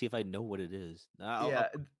at it to see if I know what it is. Yeah.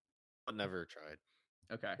 I've never tried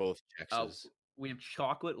Okay. both checks. Oh, we have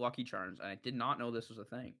chocolate Lucky Charms, and I did not know this was a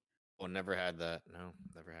thing. Oh, never had that. No,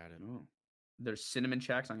 never had it. Oh. There's cinnamon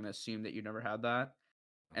checks. I'm gonna assume that you never had that.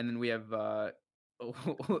 And then we have what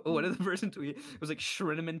did the person tweet? It was like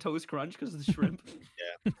Shrineman Toast Crunch because of the shrimp.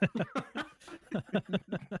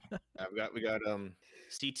 We got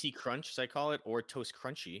CT Crunch, as I call it, or Toast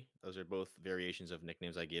Crunchy. Those are both variations of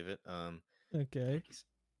nicknames I give it. Okay.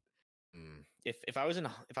 If I was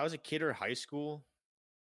a kid or high school,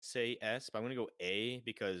 say S, but I'm gonna go A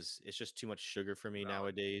because it's just too much sugar for me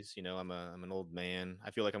nowadays. You know, I'm an old man.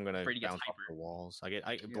 I feel like I'm gonna Brady gets bounce off hyper. the walls.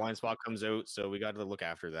 Blind spot comes out, so we got to look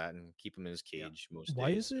after that and keep him in his cage most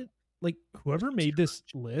Why days. is it like whoever made this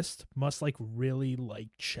list must like really like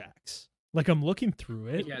checks? Like I'm looking through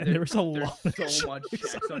it, Yeah, and there's a there's lot. of so much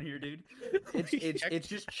checks. checks on here, dude. It's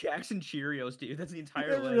just checks and Cheerios, dude. That's the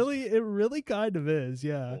entire It list. really kind of is.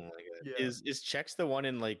 Yeah. Oh my god. Yeah. Is Chex the one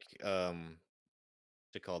in like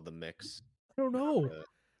what's it called, the mix? I don't know.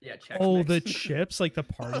 Yeah, checks. Oh, the mix. chips, like the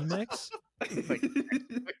party mix. I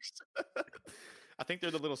think they're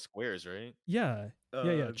the little squares, right? Yeah.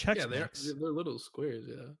 Yeah. Chex Yeah, they're mix. little squares.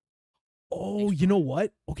 Yeah. Oh, you know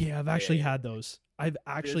what? Okay, I've actually yeah. had those. I've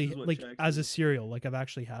actually is what like Chex as a is. cereal. Like I've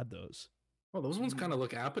actually had those. Oh, those ones kind of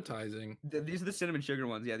look appetizing. These are the cinnamon sugar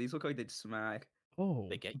ones. Yeah, these look like they'd smack. Oh.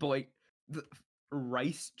 They get But like the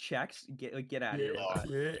rice checks, get out of here. with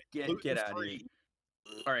that. Get out of here. gluten-free.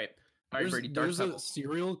 All right, There's, Brady. Dark there's a Pebble.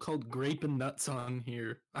 cereal called Grape and Nuts on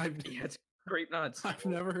here. Yeah, it's grape nuts. I've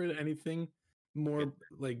never heard anything more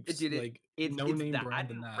like Dude, like It's no name that brand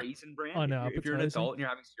than and that. Raisin Bran. If you're an Unappetizing. adult and you're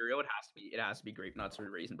having cereal, it has to be grape nuts or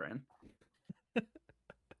Raisin Bran.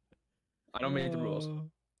 I don't make the rules. Oh.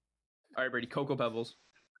 All right, Brady. Cocoa Pebbles.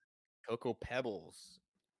 Cocoa Pebbles.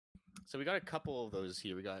 So we got a couple of those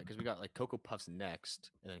here. We got like Cocoa Puffs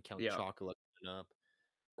next, and then Count Yeah. Chocolate coming up,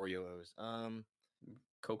 Oreos.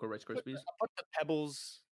 Cocoa Rice Krispies. I'll put the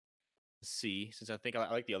Pebbles C, since I think I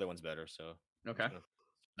like the other ones better. So Okay.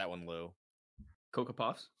 that one low. Cocoa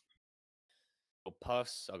Puffs. Cocoa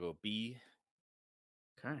Puffs, I'll go B.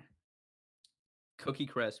 Okay. Cookie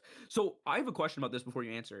Crisp. So I have a question about this before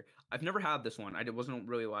you answer. I've never had this one. Wasn't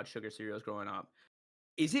really a lot of sugar cereals growing up.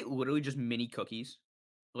 Is it literally just mini cookies?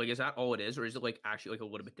 Like, is that all it is, or is it like actually like a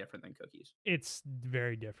little bit different than cookies? It's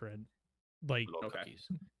very different. Like Little Okay. cookies.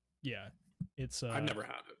 yeah, it's I've never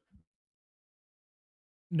had it.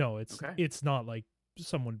 No, it's Okay. it's not like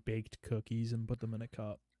someone baked cookies and put them in a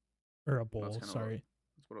cup or a bowl. kinda what- Sorry.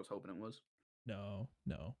 That's what I was hoping it was. No.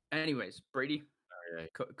 Anyways, Brady, Sorry,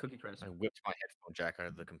 Cookie Crisp. I whipped my headphone jack out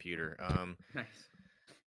of the computer. Nice.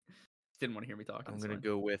 Didn't want to hear me talking. I'm it's gonna fine.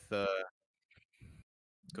 go with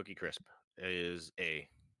Cookie Crisp. It is A.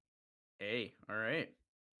 Hey, all right.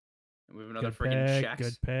 And we have another Good freaking pick. Chex.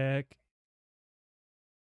 Good pick.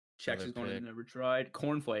 Chex Another is going to pick. never tried.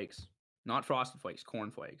 Cornflakes, not Frosted Flakes.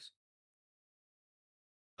 Cornflakes.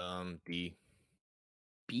 D.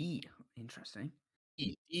 B. Interesting.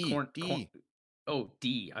 E. D. Corn. D. Corn- oh,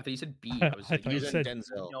 D. I thought you said B. I I was thought like, you He's in said-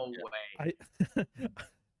 Denzel. no Yeah. way.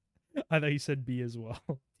 I thought you said B as well.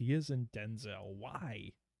 D is in Denzel.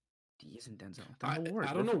 Why? D is in Denzel. I Denzel Ward,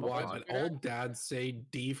 don't we're know football why, gods. but all dads say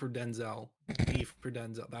D for Denzel. D for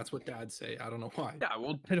Denzel. That's what dads say. I don't know why. Yeah,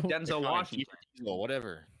 well, I don't- Denzel Fine, D Washington. for Diesel,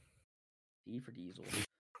 whatever. D for Diesel.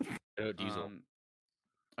 Oh, Diesel. All In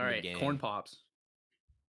the right, gang. Corn Pops.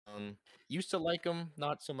 Used to like them,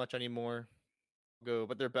 not so much anymore.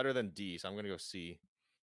 But they're better than D, so I'm gonna go C.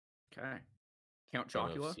 Okay. Count I'm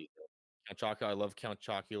gonna go Chocula. C, though. Count Chocula. I love Count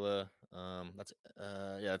Chocula. That's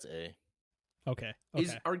that's A. Okay.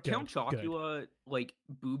 Are good, Count good. Chocula like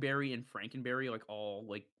Boo Berry and Frankenberry like all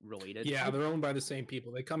like related? Yeah, they're owned by the same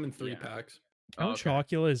people. They come in 3 Yeah. packs. Oh, Count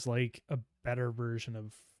Chocula is like a better version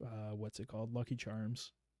of what's it called? Lucky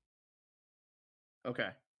Charms. Okay.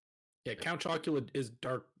 Yeah, Count Chocula is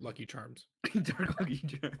dark Lucky Charms. Dark Lucky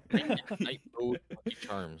Charms. Night mode Lucky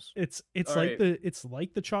Charms. It's All like right. it's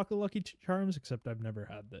like the chocolate Lucky Charms, except I've never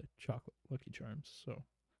had the chocolate Lucky Charms. So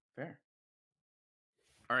Fair.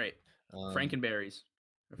 All right. Frankenberries.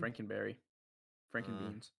 Or Frankenberry.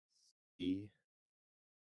 Frankenbeans. E.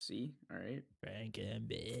 C. All right.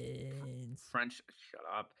 Frankenbeans. French. Shut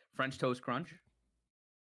up. French Toast Crunch.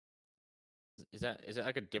 Is that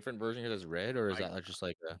like a different version because it's red, or is that like just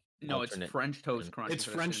like a No, it's alternate French Toast version? Crunch. It's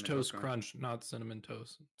instead of French Cinnamon Toast Crunch, not cinnamon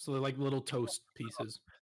toast. So they're like little toast pieces.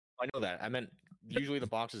 I know that. I meant usually the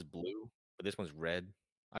box is blue, but this one's red.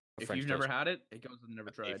 If French you've never toast had it, it goes with never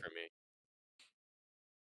That's A tried. for me.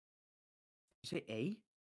 You say A?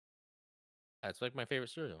 That's like my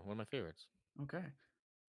favorite cereal. One of my favorites. Okay.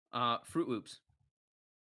 Fruit Loops.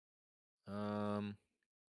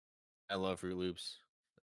 I love Fruit Loops.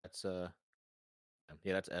 That's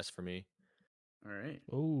yeah, that's S for me. All right.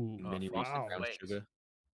 Oh, Mini Frosted Reese's brown Flakes. sugar.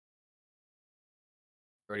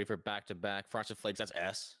 Ready for back to back Frosted Flakes? That's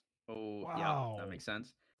S. Oh, yeah, Wow. that makes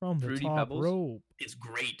sense. from the Fruity top Pebbles? rope. It's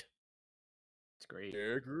great. It's great.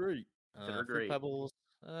 They're great. They're Fruit great. Pebbles.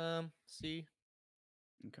 C.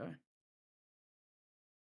 Okay.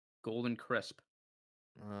 Golden Crisp.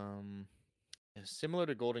 Similar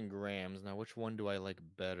to Golden Grams. Now, which one do I like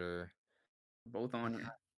better? Both on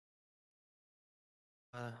here.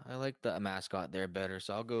 I like the mascot there better,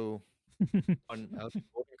 so I'll go on Golden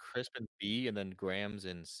Crisp in B, and then Grams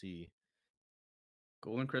in C.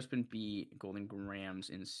 Golden Crisp in B, Golden Grams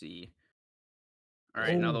in C. All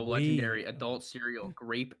right, now Oh, the legendary wait. adult cereal,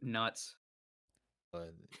 Grape Nuts.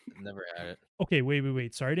 But never had it. Okay,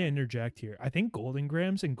 wait. Sorry to interject here. I think Golden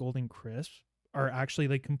Grams and Golden Crisps are actually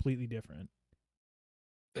like completely different.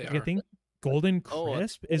 They Like, are. I think Golden Oh,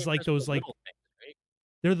 Crisp Golden is like Crisp are those like little things, right?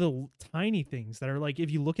 they're the tiny things that are like if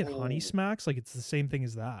you look at Honey Oh. Smacks, like it's the same thing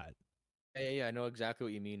as that. Yeah, I know exactly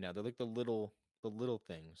what you mean now. They're like the little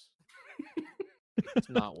things. It's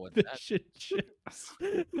not what The that. shit chips.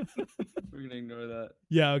 We're gonna ignore that.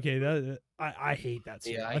 Yeah, okay. That I hate that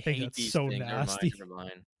cereal. Yeah, I think hate that's these so things. nasty. Never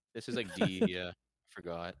mind. This is like D. Yeah, I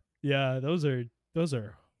forgot. Yeah, those are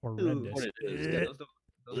horrendous. What it is. Yeah,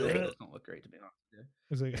 those don't look great to be honest. Yeah.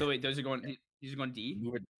 It's like, So wait, those are going. These are going D.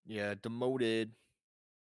 Yeah, demoted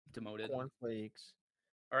Demoted. cornflakes.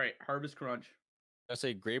 All right, Harvest Crunch. I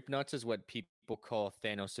say grape nuts is what people call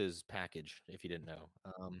Thanos's package. If you didn't know,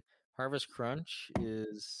 Harvest Crunch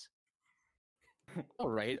is all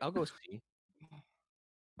right. I'll go C.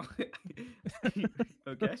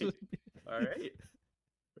 Okay. All right.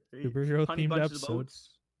 Superhero Honey themed Bunches of episode. Oats.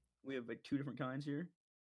 We have like two different kinds here.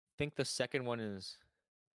 I think the second one is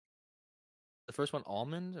the first one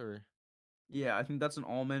almond or Yeah, I think that's an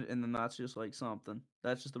almond, and then that's just like something.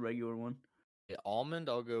 That's just the regular one. yeah, almond.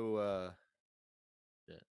 I'll go.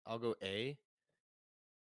 I'll go A.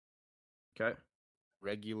 Okay.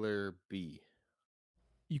 Regular B.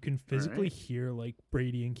 You can physically right. hear like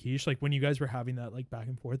Brady and Keish, like when you guys were having that like back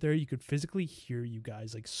and forth there, you could physically hear you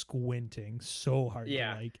guys like squinting so hard.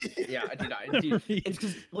 Yeah. To, like, Yeah, dude. read. It's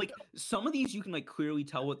because like some of these you can like clearly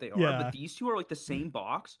tell what they are, Yeah. but these two are like the same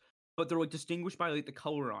box, but they're like distinguished by like the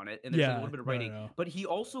color on it, and there's like, a little bit of writing. No. But he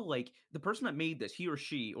also like the person that made this, he or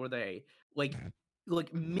she or they, like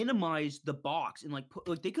minimized the box and like put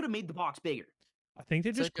like they could have made the box bigger. I think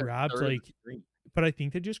they It's just like a grabbed third of the like, screen. but I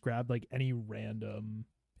think they just grabbed like any random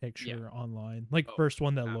picture online, like Oh, first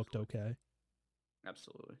one that looked okay.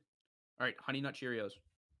 Absolutely. All right, Honey Nut Cheerios.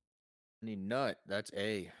 Honey nut. That's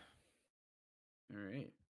A. All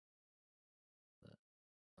right.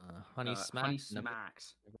 Honey smack. Honey Never,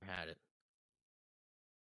 Smacks. never had it.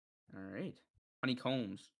 All right.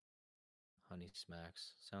 Honeycombs. Honey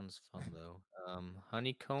smacks. Sounds fun though.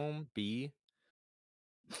 Honeycomb B.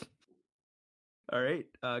 All right.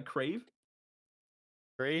 Crave.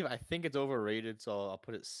 Crave. I think it's overrated, so I'll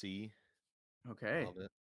put it C. Okay. Love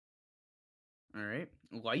it. All right.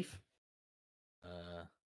 Life.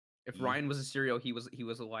 If E. Ryan was a cereal, he was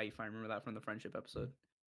a life. I remember that from the friendship episode.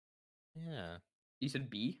 Yeah. You said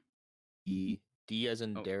B. E. D as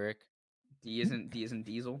in Oh. Derek. D isn't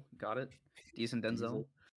Diesel. Got it. D isn't Denzel.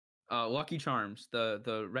 Diesel. Lucky Charms.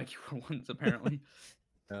 The regular ones apparently.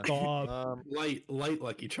 Stop. Light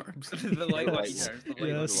Lucky Charms. The light Yeah, Lucky yeah. Charms. The light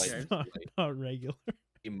Yes, Lucky Charms. not regular.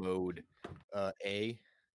 Mode. A.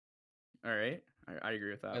 All right. I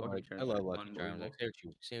agree with that. I Lucky Charms love are Lucky Charms. Like,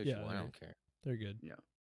 unbelievable. say what Yeah, you want. I yeah. don't care. They're good.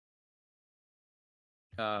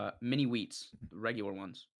 Mini wheats, the regular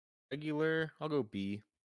ones. Regular. I'll go B.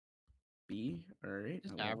 B. All right.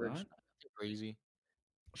 Just I love average. that. Nothing crazy.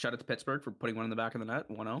 Shout out to Pittsburgh for putting one in the back of the net.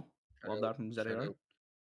 1-0. Love that from Shout ZAR. out.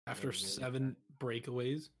 After Yeah, really 7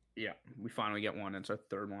 breakaways. Yeah, we finally get one. It's our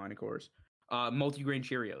third line, of course. Multigrain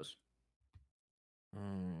Cheerios.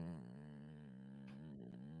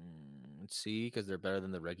 Let's see, because they're better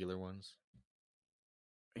than the regular ones.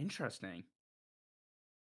 Interesting.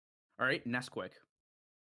 All right, Nesquik.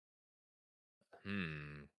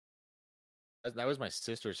 That was my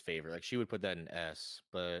sister's favorite. Like she would put that in S,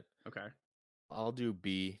 but Okay, I'll do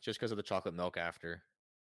B just because of the chocolate milk after.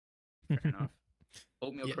 fair enough.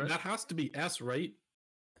 Oatmeal Yeah, crisp. that has to be S, right?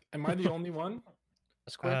 Am I the only one?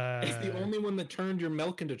 That's quick. It's the only one that turned your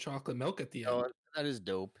milk into chocolate milk at the end. Oh, that is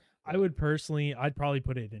dope. I would personally, I'd probably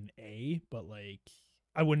put it in A, but like,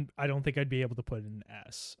 I don't think I'd be able to put it in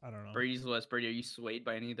S. I don't know. Brady's list. Brady, are you swayed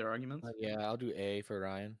by any of their arguments? Yeah, I'll do A for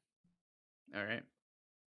Ryan. All right.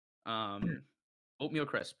 Oatmeal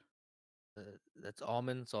crisp. That's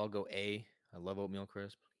almond, so I'll go A. I love oatmeal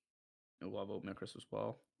crisp. I love oatmeal crisp as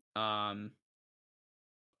well. Oreos.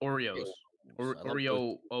 I love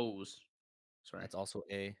Oreo O's. Sorry. That's also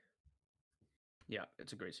A. Yeah,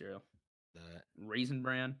 it's a great cereal. That Raisin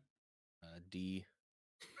Bran. D.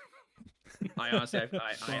 I honestly,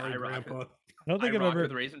 I Sorry, rock Grandpa. with, I don't think I've rocked ever.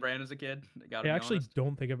 with Raisin Bran as a kid. I actually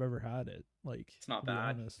don't think I've ever had it. Like, It's not to be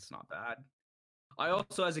bad. honest. It's not bad. I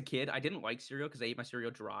also, as a kid, I didn't like cereal because I ate my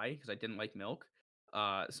cereal dry because I didn't like milk.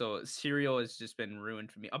 So cereal has just been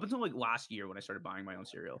ruined for me up until like last year when I started buying my own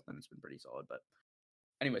cereal. Then it's been pretty solid. But,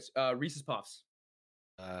 anyways, Reese's Puffs.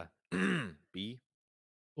 B.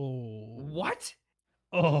 Oh. What?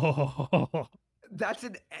 Oh. That's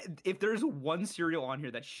an. If there's one cereal on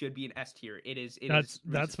here that should be an S tier, it is. That's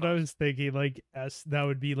Reese's what I Puffs. was thinking. Like S, that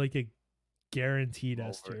would be like a guaranteed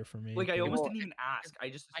S Over. tier for me. Like I almost Well, didn't even ask. I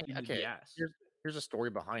just assumed it'd be okay, S. here's a story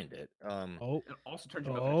behind it. Oh, It also turns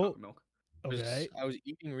you up in Oh. chocolate milk. okay. I was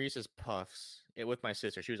eating Reese's Puffs with my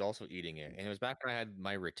sister. She was also eating it, and it was back when I had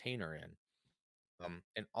my retainer in.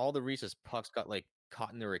 And all the Reese's Puffs got like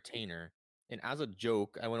caught in the retainer. And as a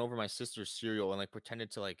joke, I went over my sister's cereal and like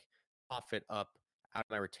pretended to like puff it up out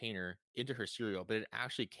of my retainer into her cereal, but it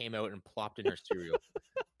actually came out and plopped in her cereal.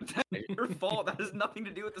 That's your fault. That has nothing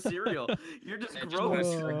to do with the cereal. You're just And it just gross.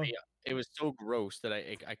 kinda turned me- It was so gross that I'm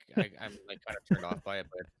like kind of turned off by it,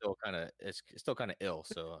 but it's still kind of ill.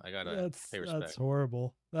 So I gotta pay respect. That's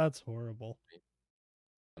horrible. That's horrible.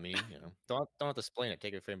 I mean, don't have to explain it.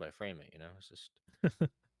 Take it frame by frame. It's just a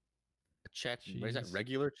check. What is that? Jeez.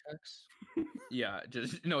 Regular checks? Yeah,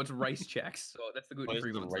 just no, it's rice checks. So that's the What gluten is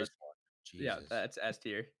free the one. rice So one? yeah, Jesus. that's S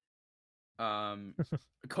tier.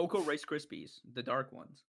 Cocoa Rice Krispies, the dark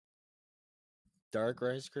ones. Dark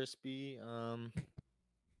Rice Krispie. I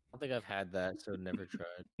don't think I've had that, so never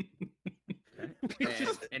tried.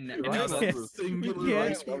 And Right? now, Yeah. the, Singular Yeah.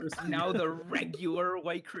 Rice Krispies. now the regular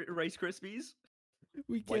Rice Krispies.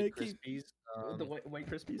 We White can't keep. Krispies. The white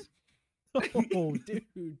Krispies. Oh,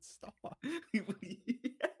 dude, stop.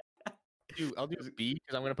 I'll do B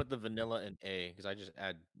because I'm gonna put the vanilla in A because I just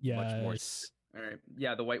add much more. Yes. All right.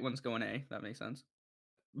 Yeah, the white ones go in A. That makes sense.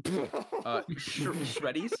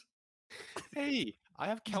 Shreddies. Hey, I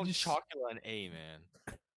have Count Just- Chocula in A, man.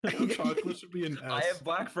 Count Chocolate should be an S. I have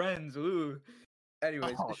black friends. Ooh.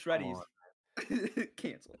 Anyways, Oh, come Shreddies.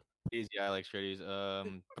 Cancel. Easy, I like Shreddies.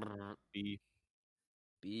 B.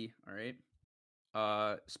 B. All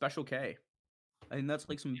right. Special K. I think that's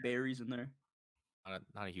like some berries in there.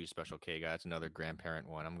 Not a huge Special K guy. It's another grandparent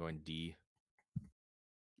one. I'm going D.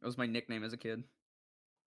 That was my nickname as a kid.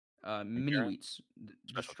 Mini Karen? wheats, the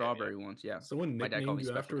Special K, yeah. strawberry ones. Yeah. Someone My dad called nicknamed me you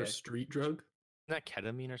Special after K. a street drug? Isn't that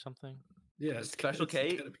ketamine or something? Yeah, it's Special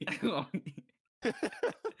K.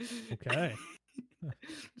 Okay.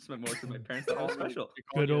 Just my most of my parents thought I was special.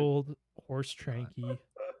 Good old horse tranky.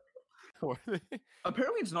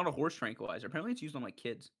 Apparently, it's not a horse tranquilizer. Apparently, it's used on like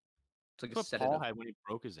kids. It's like a That's what Paul sedative. had when he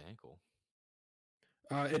broke his ankle.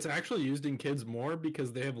 It's actually used in kids more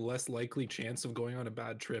because they have less likely chance of going on a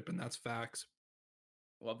bad trip, and that's facts.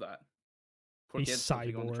 Love that. Poor A kids have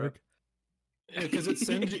to go on the cyborg. trip. Because it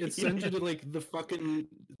sends you to like the fucking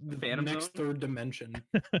the Phantom next Zone? third dimension.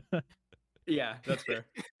 Yeah, that's fair.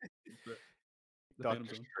 The Phantom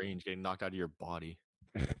Doctor Zone. Strange getting knocked out of your body.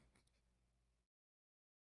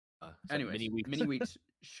 Anyways, mini mini wheats,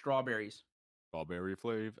 strawberries. strawberry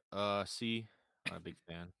flavor. C. Not a big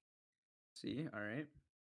fan. See, all right.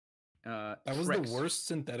 That was Trix. the worst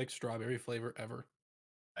synthetic strawberry flavor ever.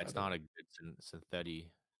 It's don't- not a good synthetic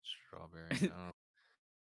strawberry. I don't know.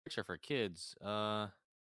 Picture for kids. I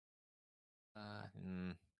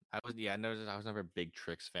was never a big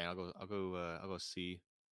Trix fan. I'll go C.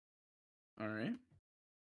 All right.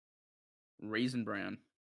 Raisin Bran.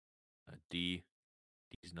 D.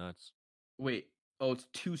 D's nuts. Wait. Oh, it's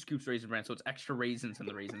 2 scoops Raisin Bran, so it's extra raisins in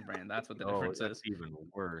the Raisin Bran. That's what the Oh, difference that's is. even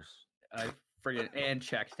worse. I forget and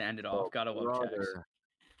checks to end it off. Oh, Gotta love checks. brother.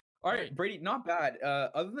 All right, Right. Brady, not bad.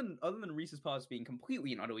 Other than Reese's Puffs being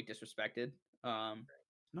completely and utterly disrespected,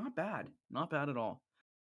 not bad, not bad at all.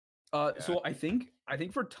 So I think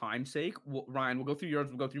for time's sake, Ryan, we'll go through yours,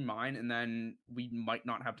 we'll go through mine, and then we might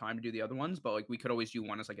not have time to do the other ones, but like we could always do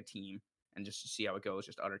one as like a team and just see how it goes,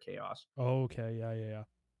 just utter chaos. Okay, yeah.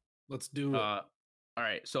 Let's do it. All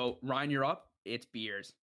right, so Ryan, you're up. It's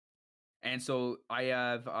beers, and so I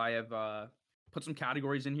have put some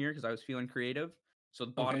categories in here because I was feeling creative. So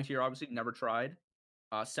the bottom Okay. tier, obviously, never tried.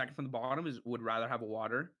 Second from the bottom is would rather have a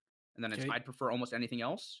water, and then it's Okay. I'd prefer almost anything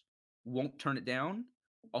else. Won't turn it down.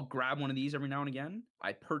 I'll grab one of these every now and again.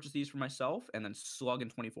 I purchase these for myself, and then slug in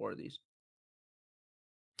 24 of these.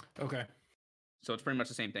 Okay. So it's pretty much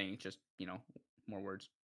the same thing, just more words.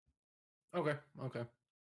 Okay.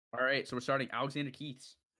 All right, so we're starting Alexander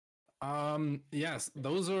Keith's. Yes,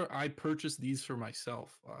 those are. I purchased these for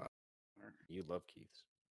myself. You love Keith's.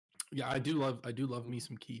 Yeah, I do love me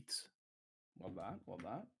some Keiths. Love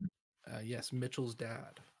that. Yes, Mitchell's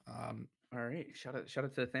dad. All right, shout out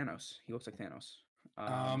to Thanos. He looks like Thanos.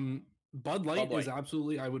 Bud Light Bud is Light.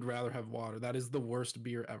 absolutely. I would rather have water. That is the worst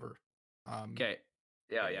beer ever. Okay.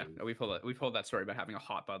 Yeah. We've told that story about having a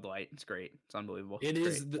hot Bud Light. It's great. It's unbelievable. It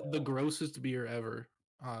It's is great. the grossest beer ever.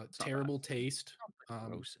 not Terrible taste.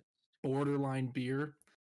 Gross. Borderline beer.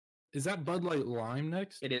 Is that Bud Light Lime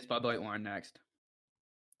next? It is Bud Light Lime next.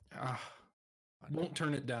 Won't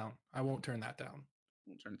turn it down. I won't turn that down.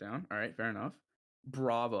 We'll turn it down. All right, fair enough.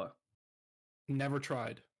 Brava. Never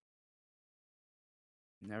tried.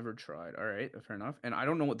 Never tried. All right, fair enough. And I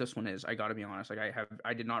don't know what this one is. I got to be honest. Like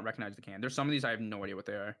I did not recognize the can. There's some of these I have no idea what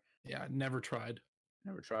they are. Yeah, never tried.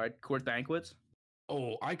 Never tried. Coors Banquets.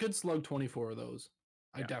 Oh, I could slug 24 of those.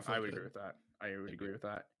 I Yeah, definitely I would could. agree with that. I would agree with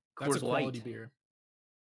that. That's Coors a quality Light. beer.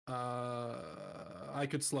 I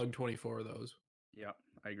could slug 24 of those. Yep,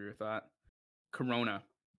 I agree with that. Corona.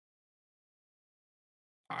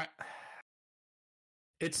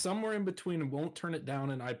 It's somewhere in between. Won't turn it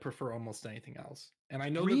down, and I prefer almost anything else. And I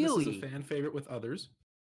know that Really? this is a fan favorite with others,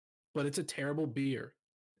 but it's a terrible beer.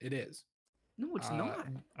 It is. No, it's not.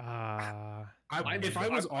 If I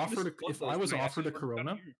was offered a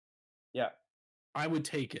Corona, yeah, I would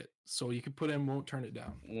take it. So you could put in won't turn it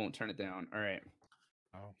down. Won't turn it down. All right.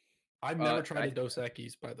 Oh. I've never tried a Dos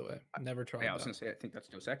Equis, by the way. Never tried. Yeah, I was gonna say I think that's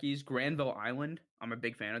Dos Equis. Granville Island. I'm a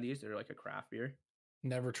big fan of these. They're like a craft beer.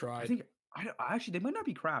 Never tried. I think I actually they might not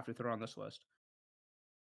be craft if they're on this list.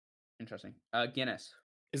 Interesting. Guinness.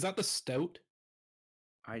 Is that the stout?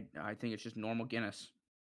 I think it's just normal Guinness.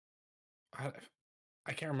 I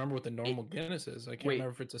can't remember what the normal Guinness is. I can't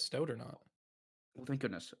remember if it's a stout or not. Well, thank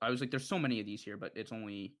goodness. I was like, there's so many of these here, but it's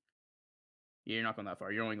only. Yeah, you're not going that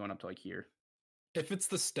far. You're only going up to like here. If it's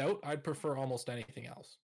the stout, I'd prefer almost anything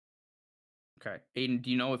else. Okay, Aiden,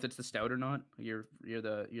 do you know if it's the stout or not? You're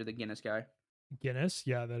the Guinness guy. Guinness,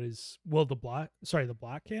 yeah, that is. The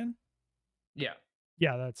black can. Yeah.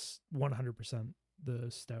 Yeah, that's 100% the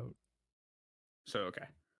stout. So okay,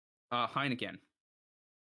 Heineken.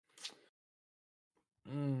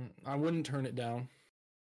 I wouldn't turn it down.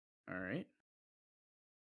 All right.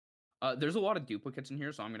 There's a lot of duplicates in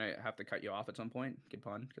here, so I'm gonna have to cut you off at some point. Good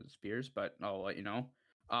pun, because it's beers, but I'll let you know.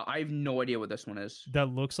 I have no idea what this one is. That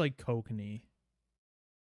looks like Kokanee.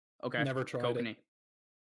 Okay. Never tried Kokanee. it.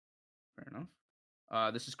 Fair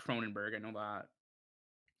enough. This is Kronenberg. I know that.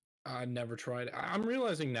 I never tried it. I'm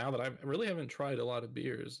realizing now that I really haven't tried a lot of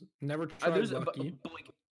beers. Never tried Lucky. But like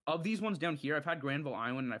of these ones down here, I've had Granville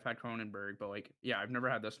Island and I've had Kronenberg, but like yeah, I've never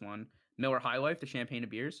had this one. Miller High Life, the champagne of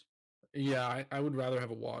beers. Yeah, I would rather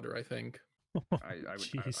have a water, I think. I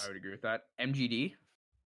would agree with that. MGD.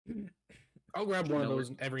 I'll grab one of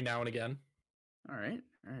those every now and again. All right.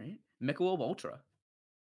 Michelob Ultra.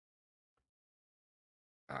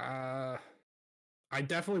 I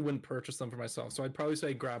definitely wouldn't purchase them for myself, so I'd probably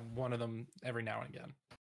say grab one of them every now and again.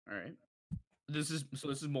 All right. This is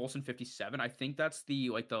Molson 57. I think that's the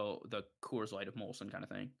Coors Light of Molson kind of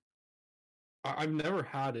thing. I've never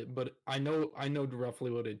had it, but I know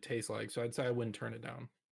roughly what it tastes like, so I'd say I wouldn't turn it down.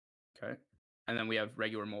 Okay. And then we have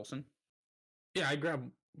regular Molson. Yeah, I grab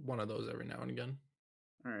one of those every now and again.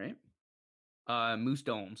 All right. Moose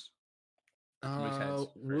Domes.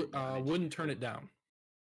 Wouldn't turn it down.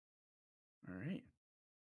 All right.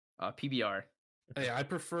 PBR. Yeah, I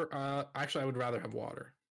prefer. Actually, I would rather have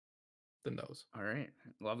water than those. All right.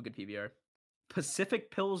 Love a good PBR.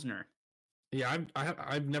 Pacific Pilsner. Yeah,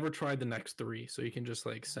 I've never tried the next three, so you can just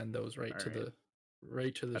like send those right to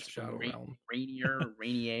the shadow realm. Rainier,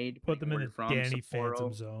 Rainiade. Put them in the Danny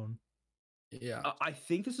Phantom zone. Yeah. I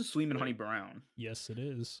think this is Sleeman Honey Brown. Yes, it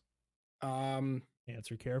is. Um,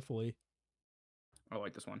 Answer carefully. I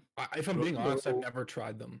like this one. if I'm being honest, I've never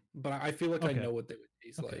tried them, but I feel like I Okay. know what they would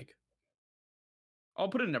taste Okay. like. I'll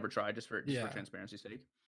put it in never tried just for Yeah. transparency's sake.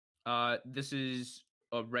 This is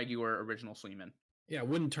a regular original Sleeman. Yeah, I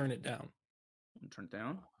wouldn't turn it down. Turn it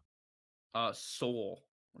down. Soul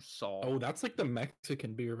or Sol. Oh, that's like the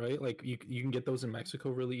Mexican beer, right? Like you can get those in Mexico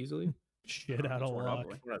really easily. Shit out of That's luck.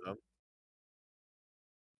 probably. One of them.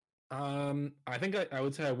 I think I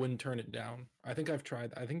would say I wouldn't turn it down. I think I've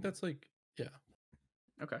tried. I think that's like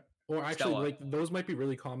Okay. or actually Stella. like those might be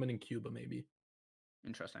really common in Cuba, maybe.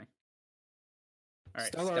 Interesting. All right,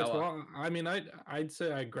 Stella. Stella. Well, I mean, I'd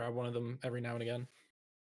say I grab one of them every now and again.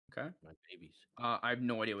 Okay. My babies. I have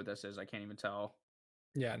no idea what this is. I can't even tell.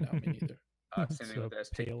 Yeah, no, me neither. It's Same thing a with this.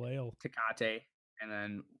 pale ale. Tecate, and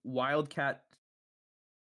then Wildcat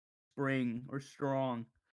Spring or Strong.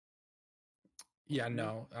 Yeah,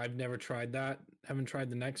 no, I've never tried that. Haven't tried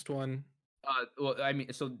the next one. Well, I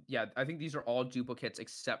mean, so yeah, I think these are all duplicates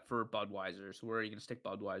except for Budweiser. So where are you gonna stick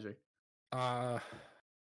Budweiser?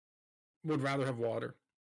 Would rather have water.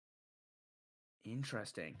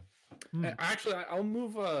 Interesting. Hmm. Actually, I'll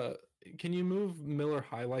move. Can you move Miller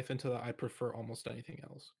High Life into the? I prefer almost anything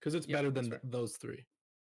else because it's Yeah, better that's than fair. those three.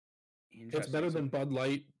 It's Interesting. better So than Bud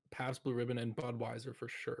Light, Pabst Blue Ribbon, and Budweiser for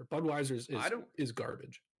sure. Budweiser is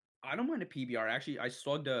garbage. I don't mind a PBR. Actually, I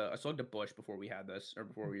slugged a Bush before we had this or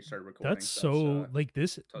before we started recording. That's so like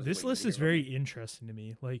this tells you this what you list need is to hear very interesting to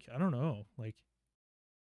me. Like I don't know. Like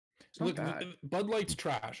it's not Look, bad. Bud Light's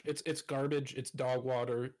trash. It's garbage. It's dog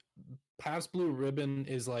water. Pabst Blue Ribbon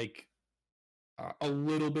is like a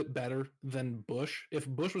little bit better than Bush. If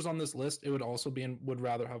Bush was on this list, it would also be in. Would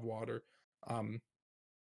rather have water.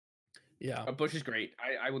 Yeah. Bush is great.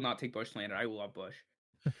 I will not take Bush slander. I love Bush.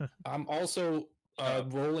 Also, Uh,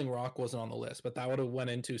 Rolling Rock wasn't on the list, but that would have went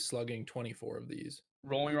into slugging 24 of these.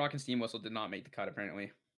 Rolling Rock and Steam Whistle did not make the cut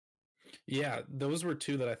apparently. Yeah, those were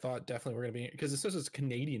two that I thought definitely were going to be because it says it's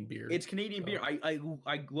Canadian beer. It's Canadian beer. so-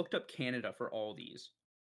 I looked up Canada for all these.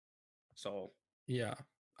 So Yeah,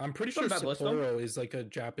 I'm pretty It's not sure a bad list, though. Sapporo is like a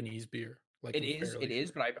Japanese beer. Like it I'm is, fairly it is,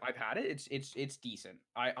 sure. but I've had it. It's decent.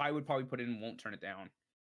 I would probably put it in, won't turn it down.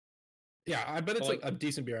 Yeah, I bet it's But, a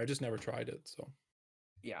decent beer. I just never tried it. So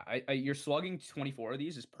Yeah, you're slugging 24 of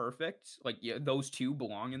these is perfect. Like yeah, those two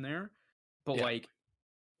belong in there. But Yeah. like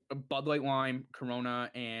a Bud Light Lime,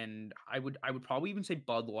 Corona, and I would probably even say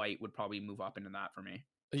Bud Light would probably move up into that for me.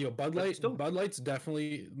 Bud But Light. still- Bud Light's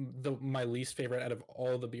definitely my least favorite out of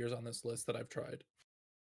all the beers on this list that I've tried.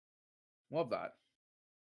 Love that.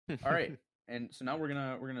 All right. And so now we're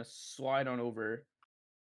gonna slide on over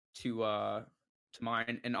to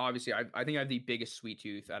mine. And obviously I think I have the biggest sweet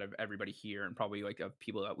tooth out of everybody here and probably like of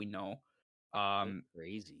people that we know.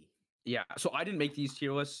 Crazy. Yeah, so I didn't make these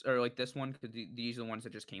tier lists or like this one because these are the ones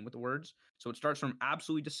that just came with the words. So it starts from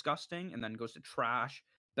absolutely disgusting and then goes to trash,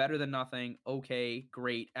 better than nothing, okay,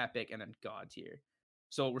 great, epic, and then god tier.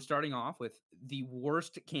 So we're starting off with the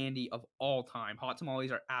worst candy of all time. Hot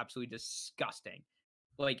tamales are absolutely disgusting.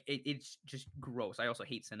 Like it's just gross. I also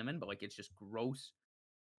hate cinnamon, but like it's just gross.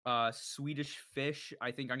 Swedish fish. I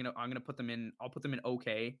think I'm gonna put them in. I'll put them in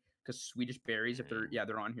okay because Swedish berries. If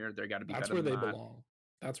they're on here, they're got to be. That's better where they than that. belong.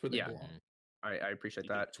 That's where they Yeah. belong. I appreciate You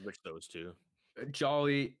can that. switch those two.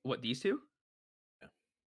 Jolly, what these two? Yeah.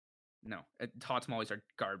 No, hot tamales are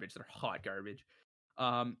garbage. They're hot garbage.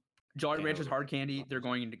 Jolly Can't Ranchers over- hard candy. They're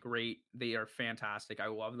going into great. They are fantastic. I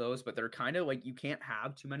love those, but they're kind of like you can't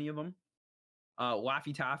have too many of them.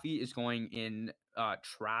 Laffy Taffy is going in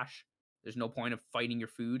trash. There's no point of fighting your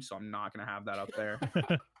food, so I'm not gonna have that up there.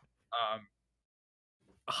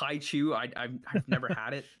 High Chew, I've never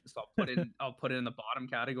had it, so I'll put it in the bottom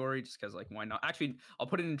category just because like why not? Actually, I'll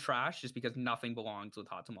put it in trash just because nothing belongs with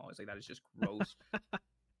hot tamales. Like that is just gross.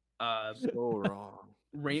 So wrong.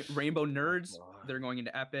 Rainbow Nerds, God. they're going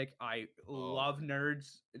into epic. I love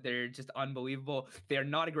Nerds. They're just unbelievable. They are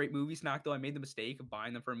not a great movie snack though. I made the mistake of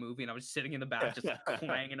buying them for a movie, and I was sitting in the back just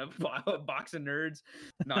clanging a box of Nerds.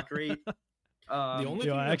 Not great. The only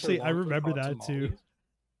Yo, thing that actually, I belongs with remember hot that too. tamales-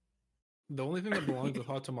 The only thing that belongs with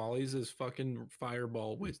hot tamales is fucking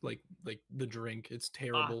Fireball with like the drink. It's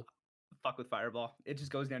terrible. Fuck with Fireball. It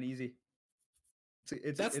just goes down easy.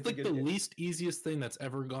 That's it's a like good the hit. least easiest thing that's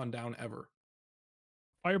ever gone down ever.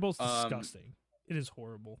 Fireball's disgusting. It is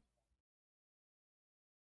horrible.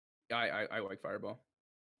 I like Fireball.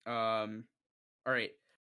 All right.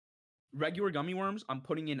 Regular gummy worms, I'm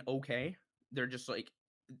putting in okay. They're just like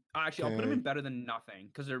actually I'll put them in better than nothing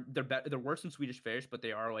because they're worse than Swedish fish, but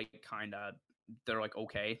they are like they're like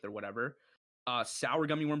okay, they're whatever. Sour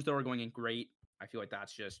gummy worms though are going in great. I feel like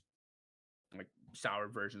that's just sour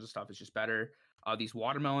versions of stuff is just better. These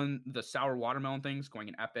the sour watermelon things going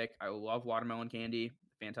in epic. I love watermelon candy.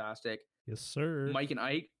 Fantastic. Yes, sir. Mike and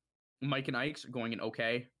Ike's are going in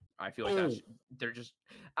okay. I feel like they're just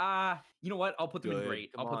you know what? I'll put them in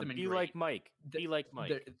great. I'll put them in Be great. like Mike. Be like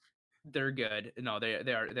Mike. They're good. No, they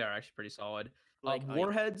are actually pretty solid. Like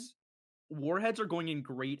Warheads are going in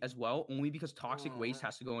great as well, only because Toxic Waste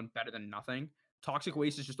has to go in better than nothing. Toxic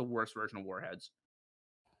Waste is just the worst version of Warheads.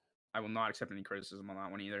 I will not accept any criticism on that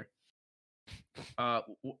one either. What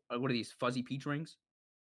are these fuzzy peach rings?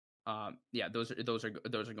 Yeah, those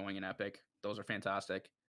are going in epic. Those are fantastic.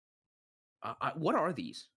 What are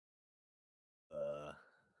these?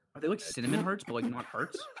 Are they like cinnamon hearts, but like not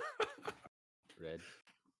hearts? Red.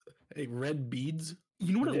 Hey, red beads.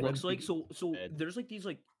 You know what it looks like? beads. So there's like these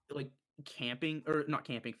like camping or not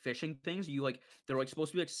camping, fishing things. They're like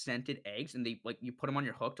supposed to be like scented eggs, and they like you put them on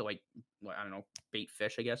your hook to like I don't know, bait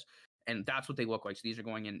fish, I guess. And that's what they look like. So these are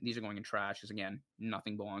going in trash. Because again,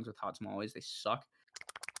 nothing belongs with hot tamales. They suck.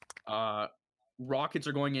 Rockets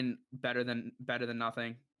are going in better than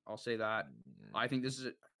nothing. I'll say that. I think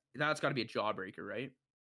that's got to be a jawbreaker, right?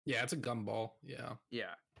 Yeah, it's a gumball. Yeah.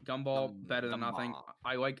 Yeah, gumball better than nothing.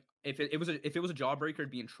 I like if it was a jawbreaker, it'd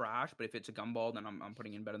be in trash. But if it's a gumball, then I'm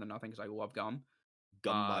putting in better than nothing because I love gum.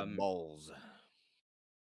 Gum my balls.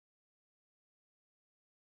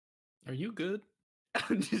 Are you good?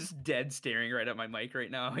 I'm just dead staring right at my mic right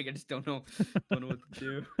now. Like I just don't know what to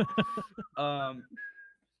do. All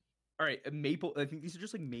right, maple. I think these are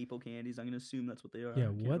just like maple candies. I'm gonna assume that's what they are. Yeah, I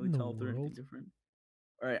can't what really in the tell if they're anything world? different.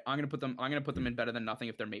 All right, I'm gonna put them in better than nothing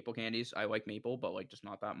if they're maple candies. I like maple, but like just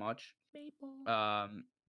not that much. Maple.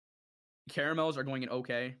 Caramels are going in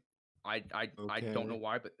okay. I don't know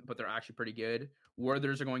why, but they're actually pretty good.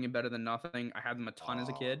 Werthers are going in better than nothing. I had them a ton as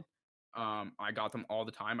a kid. I got them all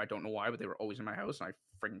the time. I don't know why, but they were always in my house, and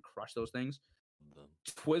I freaking crushed those things.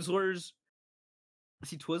 Twizzlers.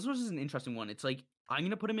 See, Twizzlers is an interesting one. It's like I'm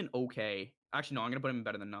gonna put them in okay. Actually, no, I'm gonna put them in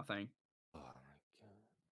better than nothing. Oh my god!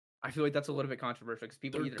 I feel like that's a little bit controversial because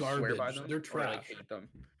people They're either swear by garbage. them They're or like trash. hate them.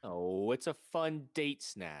 Oh, it's a fun date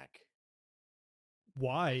snack.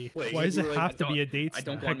 Why? Wait, Why does you it were like, have to be a date I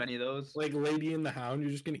don't snack? want many of those. Like Lady and the Hound,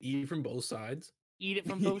 you're just gonna eat from both sides. Eat it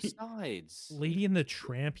from both sides. Lady and the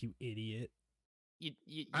Tramp, you idiot.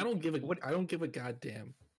 I don't give a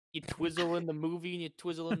goddamn. You twizzle in the movie and you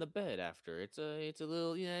twizzle in the bed after. It's a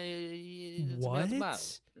little it's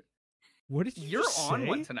What? What did you You're just on say?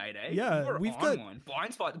 one tonight, eh? Yeah, You're we've on got one.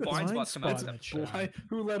 Blind spot's Blind coming spot out. in the chat. Why?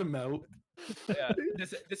 Who let him out? Yeah,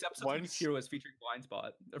 this episode's gonna be Once- Hero is featuring Blind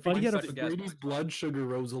Spot. Or Buddy featuring had a special guest Brady's Blind Spot. blood sugar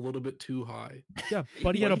rose a little bit too high. Yeah,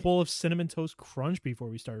 Buddy had a bowl of cinnamon toast crunch before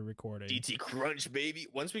we started recording. DT Crunch, baby.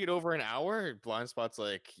 Once we get over an hour, Blind Spot's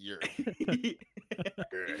like, you're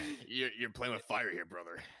playing with fire here,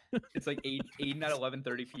 brother. It's like Aiden at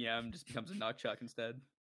 11:30 p.m. just becomes a nutchuck instead.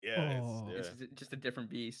 Yeah, Oh. it's It's just a different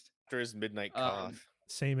beast. after his midnight cough.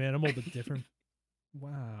 Same animal, but different.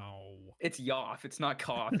 Wow. It's Yoff. It's not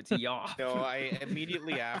cough. It's Yoff. No, I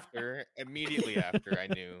immediately after I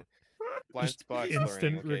knew Blind Just Spot's instant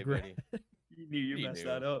learning, okay, regret. buddy. You knew you He messed knew.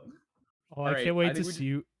 that up. Oh, I Alright, can't wait I to think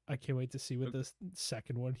see. I can't wait to see what this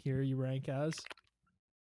second one here you rank as.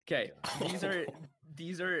 Okay,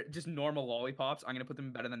 these are just normal lollipops. I'm gonna put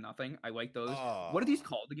them better than nothing. I like those. What are these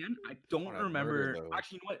called again? I don't wanna remember. murder those.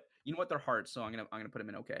 Actually, you know what? They're hearts, so I'm gonna put them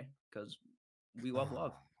in okay because we love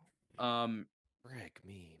love. Frick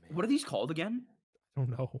me, man. What are these called again? I don't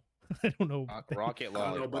know. I don't know. Rocket I don't know,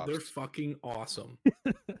 lollipops. but they're fucking awesome.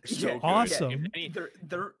 so Yeah, good. awesome. If any-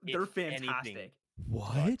 They're if anything, fantastic.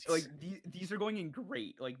 What? Like these are going in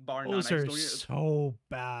great. Like bar none. Those I are just so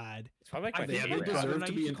bad. It's probably like I my think they favorite. deserve I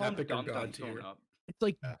to used be an call them epic or Dum god Dums growing tier. up. It's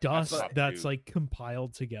like that's dust what I that's do. like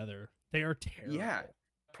compiled together. They are terrible. Yeah.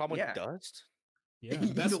 Problem Yeah. with dust? Yeah.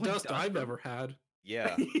 You Best don't like dust dust, I've bro? ever had.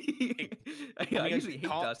 Yeah. I mean, usually hate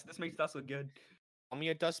call- dust. This makes dust look good. Call me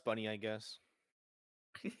a dust bunny, I guess.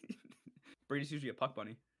 Brady's usually a puck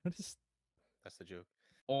bunny. What is That's the joke.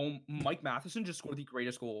 Oh, Mike Matheson just scored the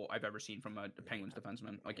greatest goal I've ever seen from a Penguins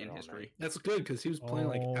defenseman, like in Oh, history. That's good because he was playing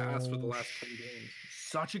like ass for the Oh, last 10 games.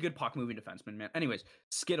 Such a good puck moving defenseman, man. Anyways,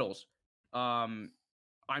 Skittles. I'm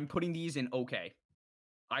putting these in okay.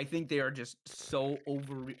 I think they are just so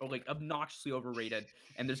obnoxiously overrated,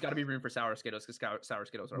 and there's got to be room for sour Skittles because sour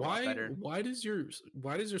Skittles are a lot better. Why does your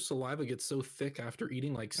saliva get so thick after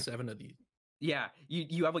eating like 7 of these? Yeah,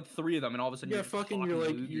 you have like 3 of them, and all of a sudden Yeah, you're just fucking, talking you're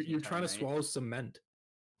like loogies the you're entire trying to night. swallow cement.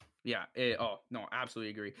 Yeah. Oh no,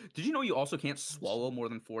 absolutely agree. Did you know you also can't swallow more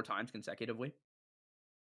than 4 times consecutively?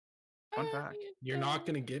 Fun fact. You're not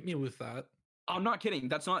gonna get me with that. I'm not kidding.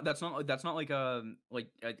 That's not like a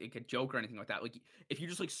joke or anything like that. Like if you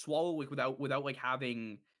just like swallow like without like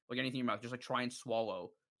having like anything in your mouth, just like try and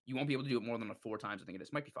swallow. You won't be able to do it more than like 4 times. I think it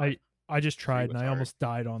is. Might be 5. I just tried and was I hard. almost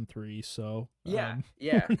died on 3. So Yeah, um,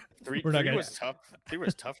 yeah, Three, We're not three gonna- was tough. 3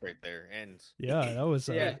 was tough right there, and yeah, that was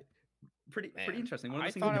yeah. Pretty man, interesting. One of I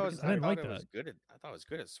those things thought you I never was. consider. I didn't like I was that. good at. I thought I was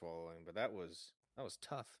good at swallowing, but that was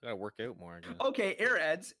tough. Gotta work out more. I guess. Okay,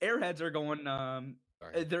 Airheads are going.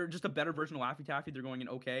 Sorry. They're just a better version of Laffy Taffy. They're going in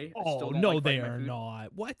okay. I Oh still don't no, like they biting my are food, not.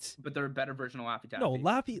 What? But they're a better version of Laffy Taffy. No,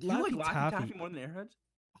 Laffy Do you like Laffy Laffy Taffy, Taffy more than Airheads?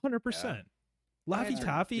 100%. Laffy Airheads are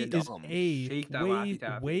Taffy is dumb. A, Shake that way Laffy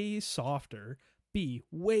Taffy. way softer. B,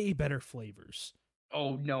 way better flavors.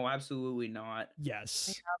 Oh no, absolutely not. Yes.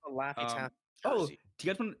 have a Laffy Um, Taffy. Oh, jersey. do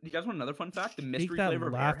you guys want another fun fact? The Take mystery that flavor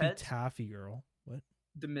of Laffy Airheads. Taffy, girl. What?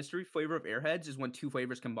 The mystery flavor of Airheads is when 2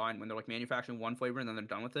 flavors combine. When they're like manufacturing one flavor and then they're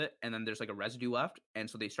done with it, and then there's like a residue left, and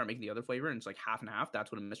so they start making the other flavor, and it's like half and half.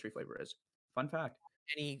 That's what a mystery flavor is. Fun fact.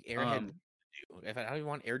 Any airhead. Um, If I don't even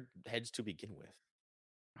want airheads to begin with.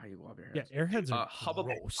 I love Airheads. Yeah, Airheads are Hubba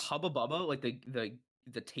gross. Hubba Bubba, like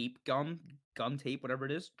the tape gum tape, whatever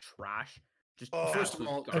it is, trash. Just Oh, First of absolute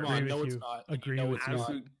all, garbage. come on, Agree no, with it's you. not. Agree No, with it's you. not.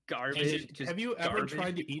 Absolute garbage. Just Have you ever garbage.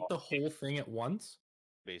 tried to eat the whole thing at once?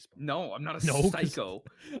 Baseball. No, I'm not a No, 'cause- psycho.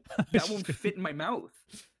 That won't fit in my mouth.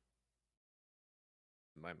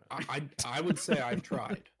 My mouth. I would say I've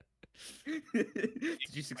tried. Did you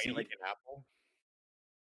Bite succeed? like an apple.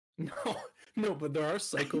 No, but there are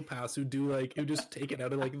psychopaths who just take it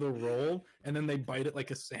out of like the roll and then they bite it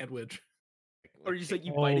like a sandwich. Or you just like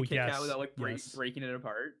you Oh, bite a Kit yes, Kat without like yes. breaking it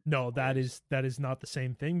apart? No, that Gross. is not the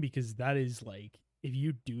same thing because that is like if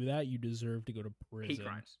you do that, you deserve to go to prison. Hate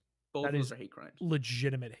crimes. Both That of those is are hate crimes.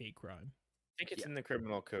 Legitimate hate crime. I think it's Yeah. in the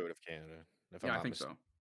criminal code of Canada. If I'm Yeah, I not think so.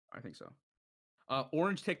 I think so.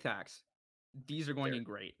 Orange Tic Tacs. These are going Fair. in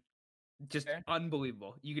great. Just Fair.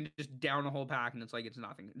 unbelievable. You can just down a whole pack and it's like it's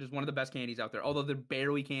nothing. Just one of the best candies out there. Although they're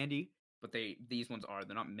barely candy, but these ones are.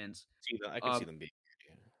 They're not mints. I can see Um, them being.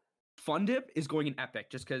 Fun Dip is going in epic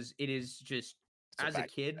just because it is just It's a as a bad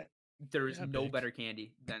kid, bet. there is no Epic. better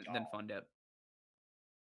candy than Fun Dip.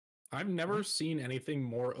 I've never seen anything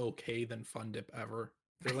more okay than Fun Dip ever.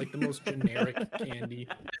 They're like the most generic candy.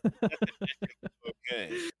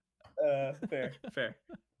 Okay. Fair.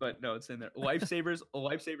 But no, it's in there. Lifesavers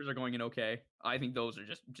are going in okay. I think those are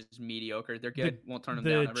just mediocre. They're good. Won't turn them The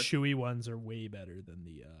down ever. chewy ones are way better than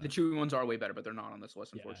the The chewy ones are way better, but they're not on this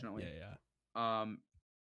list, yeah, unfortunately. Yeah.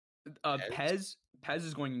 Pez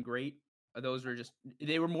is going in great. Those were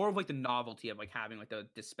they were more of like the novelty of like having like the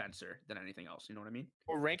dispenser than anything else. You know what I mean?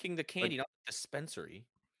 We're ranking the candy, not the dispensary.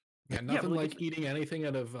 Yeah, but, nothing like, like eating anything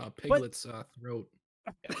out of Piglet's throat.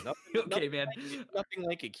 Yeah, nothing, Okay, man. Nothing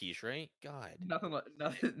like it, Quiche, right? God.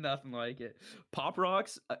 Nothing like it. Pop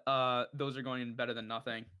Rocks, those are going in better than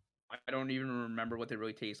nothing. I don't even remember what they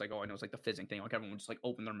really taste like. Oh, I know it's like the fizzing thing. Like everyone would just like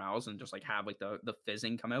open their mouths and just like have like the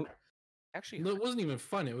fizzing come out. Actually, No, it wasn't even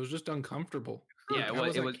fun. It was just uncomfortable. Yeah, How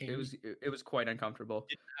it that was candy? it was quite uncomfortable.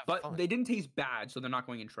 didn't have But fun. they didn't taste bad, so they're not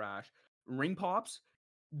going in trash. Ring Pops,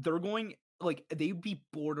 they're going like they'd be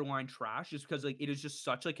borderline trash just because like it is just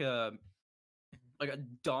such like a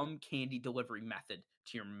dumb candy delivery method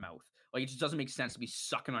to your mouth. Like it just doesn't make sense to be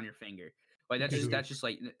sucking on your finger. Like that's just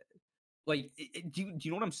like do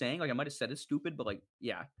you know what I'm saying? Like I might have said it's stupid, but like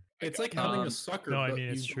yeah. It's like having Um, a sucker. No, I but mean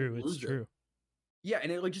it's you true. don't It's lose it. true. Yeah,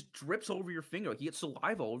 and it like just drips all over your finger. Like you get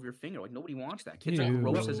saliva all over your finger. Like nobody wants that. Kids Ew. are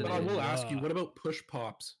What, gross as it but I is. will ask you, Yeah. what about push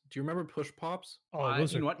pops? Do you remember push pops? Oh,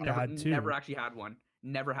 those you are know what? bad too. Never actually had one.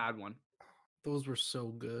 Never had one. Those were so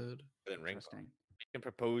good. Than ring pop. Interesting. You can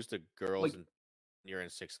propose to girls Like- and you're in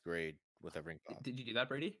 6th grade with a ring pop. Did you do that,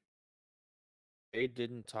 Brady? They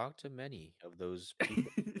didn't talk to many of those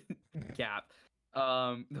people. Cap.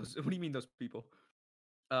 Those. What do you mean those people?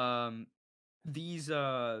 These.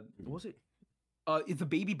 What was it? It's the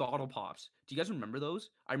baby bottle pops. Do you guys remember those?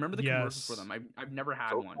 I remember the commercials for Yes. them. I've never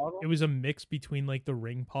had Coke one. bottle? It was a mix between like the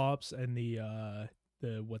ring pops and the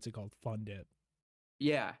what's it called? Fun Dip.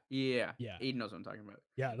 Yeah. Yeah. Aiden knows what I'm talking about.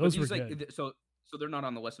 Yeah, But those were these, like, good. so they're not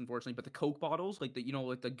on the list, unfortunately. But the Coke bottles, like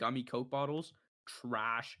like the gummy Coke bottles,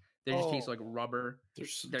 trash. They just taste Oh. like rubber.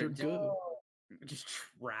 They're good. Just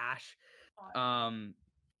trash.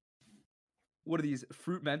 What are these?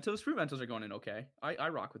 Fruit Mentos? Fruit Mentos are going in okay. I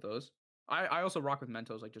rock with those. I also rock with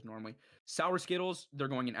Mentos like just normally. Sour Skittles, they're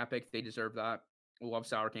going in epic. They deserve that. Love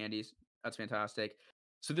sour candies. That's fantastic.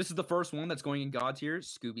 So this is the first one that's going in God tier.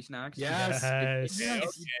 Scooby Snacks. Yes. If you Yes.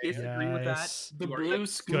 guys disagree with that, Yes. The you are blue like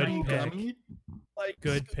Scooby pick. gummy. Like,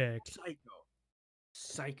 Good pick.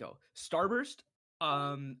 Psycho. Starburst.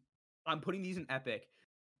 I'm putting these in epic,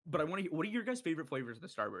 but I want to. What are your guys' favorite flavors of the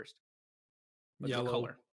Starburst? What's Yellow. the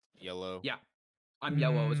color? Yellow. Yeah. I'm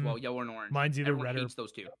yellow as well. Mm, Yellow and orange. mine's either Everyone red or hates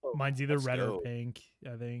those two. mine's either Let's red go. or pink.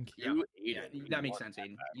 I think. Yeah, You, yeah, Aiden, that you makes won sense,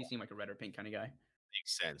 Aiden. You seem like a red or pink kind of guy.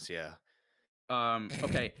 Makes sense. Yeah.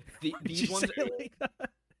 Okay. Why'd These you ones. say it like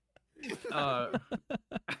that?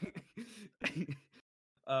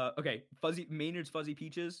 Okay. Maynard's Fuzzy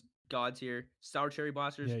Peaches, God tier. Sour Cherry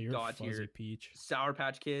Blasters, Yeah, you're a God fuzzy tier. peach. Sour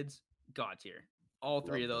Patch Kids, God tier. All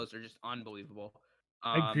three of Love those are just unbelievable.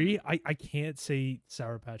 I agree. I can't say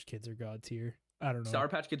Sour Patch Kids are god tier. I don't know. Sour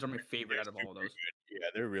Patch Kids are my favorite out of all of those. Yeah,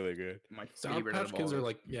 they're really good. My Sour favorite out Patch of all Kids of are those.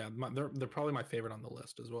 like, yeah, they're probably my favorite on the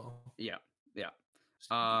list as well. Yeah.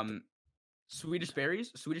 Swedish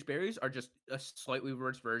berries are just a slightly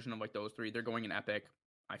worse version of like those three. They're going in epic.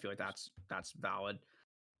 I feel like that's valid.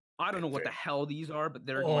 I don't know what the hell these are, but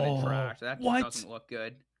they're going in trash. That just what? doesn't look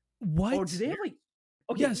good. What? Oh, do they have like?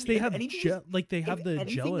 Okay, yes, they if have anything gel. is- Like they have if the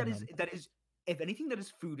anything gel that in is them. if anything that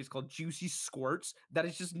is food is called juicy squirts,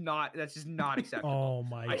 that's just not acceptable. Oh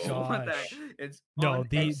my I don't want that. gosh. It's No,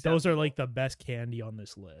 those are like unacceptable. the best candy on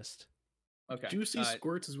this list. Okay. Juicy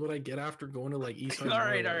squirts is what I get after going to like East. All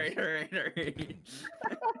right.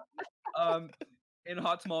 And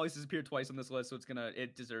hot tamales has appeared twice on this list, so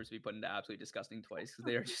it deserves to be put into absolutely disgusting twice because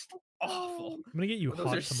they are just awful. I'm gonna get you Those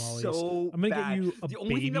hot are tamales. so I'm gonna bad. get you a The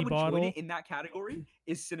only thing that baby would bottle. join it in that category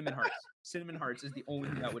is cinnamon hearts. Cinnamon hearts is the only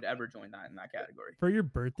thing that would ever join that in that category. For your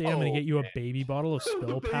birthday, I'm gonna Oh, get you a baby bottle of The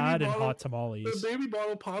Spill baby Pad and bottle- hot The tamales. baby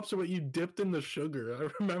bottle pops are what you dipped in the sugar. I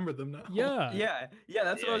remember them now. Yeah. Yeah,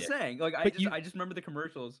 that's what I was Yeah. saying. Like But I just remember the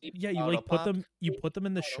commercials. Yeah, you Bottle like put pop. them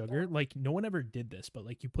in the sugar. Like no one ever did this, but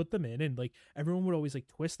like you put them in and like everyone would always like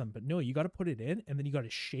twist them, but no, you got to put it in and then you got to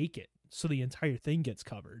shake it so the entire thing gets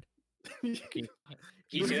covered. Can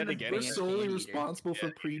you say that again? We're Yeah. solely Candy eater. responsible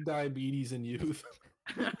for pre-diabetes in youth.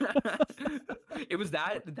 It was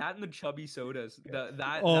that and the chubby sodas. That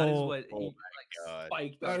is Oh. what Oh he, my God.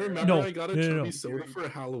 spiked. I under. remember No, I got a no, no, chubby no. soda for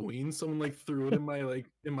Halloween. Someone like threw it in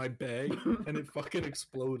my bag and it fucking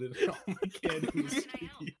exploded. All my candy was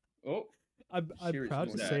sticky. Oh, I'm Serious proud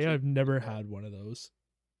to noise. say I've never had one of those.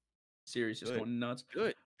 serious, just Good. going nuts.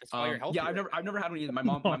 Good. That's why you're healthy. Yeah, I've never had one either. My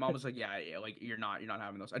mom No. was like, yeah, like you're not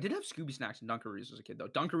having those. I did have Scooby snacks and Dunkaroos as a kid though.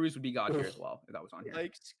 Dunkaroos would be god tier as well if that was on here.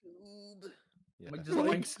 like Scoob. Yeah. Like, just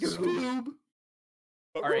like Scoob. Scoob.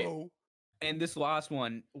 All right. And this last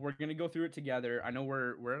one, we're gonna go through it together. I know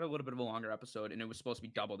we're at a little bit of a longer episode, and it was supposed to be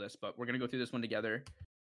double this, but we're gonna go through this one together.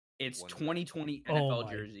 It's One more. 2020 Oh NFL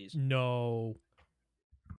my- jerseys. No,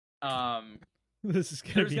 Um, this is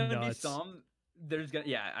gonna there's be gonna nuts. be some. There's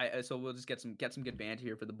gonna so we'll just get some good banter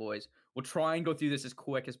here for the boys. We'll try and go through this as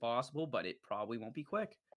quick as possible, but it probably won't be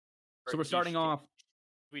quick. So we're starting off.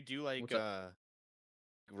 We do like What's up?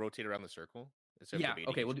 rotate around the circle. Instead of Yeah. debating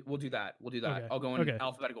Okay. each We'll do that. We'll do that. Okay, I'll go in okay.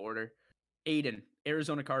 alphabetical order. Aiden,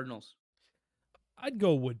 Arizona Cardinals. I'd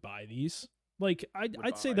go would buy these. Like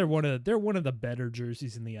I'd say they're one of the better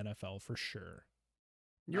jerseys in the NFL for sure.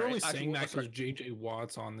 You're Alright, only actually, saying that let's because JJ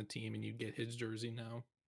Watt's on the team and you get his jersey now.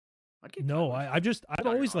 I'd get No, Cowboys. I've Johnny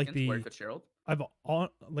always liked Hawkins, Larry the Fitzgerald.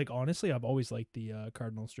 honestly I've always liked the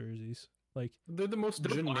Cardinals jerseys. Like They're the most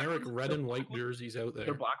They're black generic ones- red they're and black white ones- jerseys out there.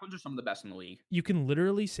 Their black ones are some of the best in the league. you can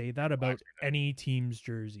literally say that about any team's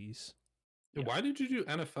jerseys. Yeah, why did you do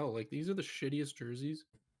NFL? Like these are the shittiest jerseys.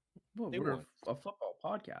 Well, They we're won. a football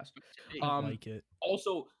podcast. I Um, like it.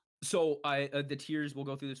 Also, so the tiers, we'll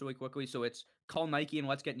go through this really quickly. So it's call Nike and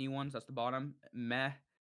let's get new ones. That's the bottom. Meh,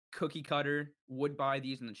 cookie cutter, would buy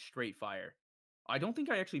these, and then straight fire. I don't think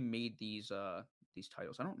I actually made these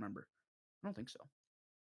titles. I don't remember. I don't think so.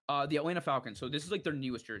 The Atlanta Falcons. So this is like their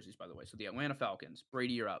newest jerseys, by the way. So the Atlanta Falcons.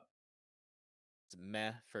 Brady, you're up. It's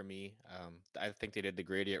meh for me. I think they did the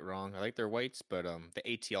gradient wrong. I like their whites, but the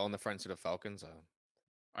ATL in the front instead of Falcons.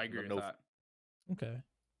 I agree No- with that. Okay.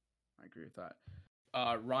 I agree with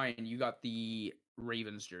that. Ryan, you got the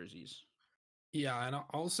Ravens jerseys. Yeah, and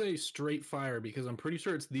I'll say straight fire because I'm pretty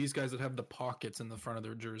sure it's these guys that have the pockets in the front of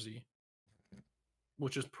their jersey,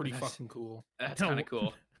 which is pretty That's- fucking cool. That's No. kind of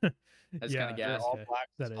cool. That's Yeah, kind of They're gas. all Okay,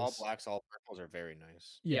 blacks, that all is- blacks, all purples are very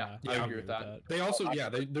nice. Yeah, I agree with that. They also, yeah,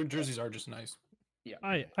 their jerseys are just nice. Yeah.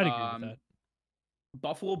 I'd agree Um, with that.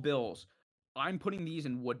 Buffalo Bills. I'm putting these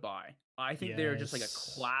in would buy. I think they're just like a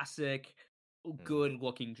Yes. classic, good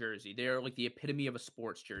looking jersey. They're like the epitome of a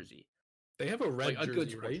sports jersey. They have a red Like a good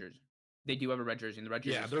jersey, sports right? jersey. They do have a red jersey, and the red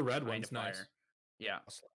jersey. Yeah, is their red kinda one's nice. fire. Yeah.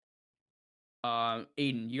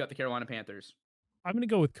 Aiden, you got the Carolina Panthers. I'm gonna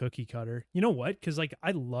go with cookie cutter. You know what? Because like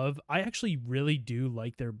I actually really do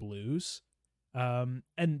like their blues, and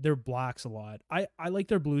their blacks a lot. I like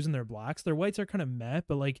their blues and their blacks. Their whites are kind of meh,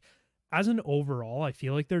 but like as an overall, I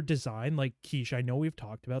feel like their design, like Keish, I know we've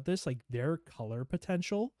talked about this, like their color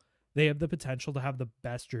potential they have the potential to have the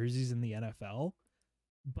best jerseys in the NFL.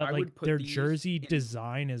 But I like would put their these jersey in-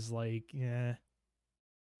 design is like, yeah.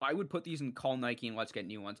 I would put these in call Nike and let's get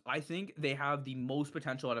new ones. I think they have the most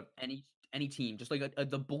potential out of any team. Just like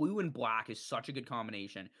the blue and black is such a good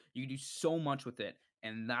combination. You can do so much with it,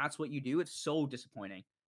 and that's what you do. It's so disappointing.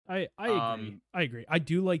 I agree. I agree. I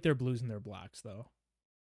do like their blues and their blacks though.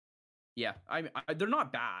 Yeah, they're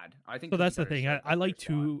not bad. I think So that's the Cookie thing. Cutter's I still like a better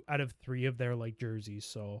spot. 2 out of 3 of their like jerseys,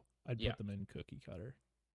 so I'd Yeah. put them in cookie cutter.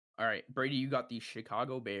 All right, Brady, you got the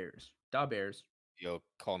Chicago Bears. Da Bears. Yo,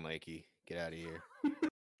 call Nike. Get out of here.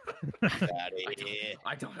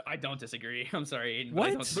 I don't disagree. I'm sorry, Aiden, but I What?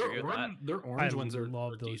 don't disagree with that. Their I orange ones are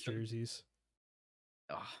love those decent. jerseys.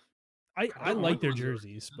 Ugh. I Their like orange their ones are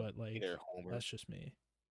jerseys, decent. but like They're Homer. that's just me.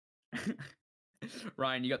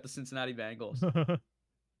 Ryan, you got the Cincinnati Bengals.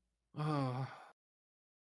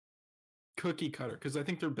 Cookie cutter, because I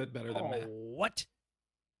think they're a bit better than Matt. What?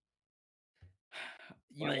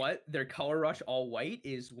 You know what? Their color rush all white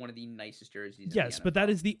is one of the nicest jerseys. in the Yes, but that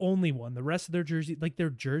NFL. is the only one. The rest of their jersey, like their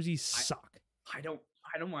jerseys suck. I don't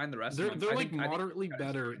mind the rest. They're of them. they're I like think moderately Cookie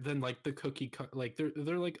Cutter's better great. than like the cookie cut. Like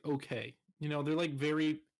they're like okay. You know, they're like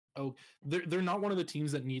very they're not one of the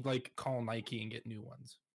teams that need like call Nike and get new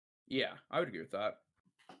ones. Yeah, I would agree with that.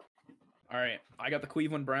 All right, I got the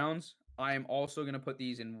Cleveland Browns. I am also gonna put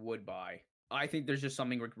these in would buy. I think there's just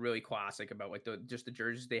something like really classic about like the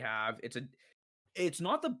jerseys they have. It's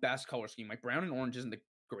not the best color scheme. Like brown and orange isn't the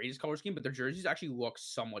greatest color scheme, but their jerseys actually look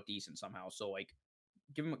somewhat decent somehow. So like,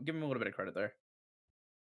 give them a little bit of credit there.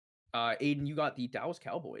 Aiden, you got the Dallas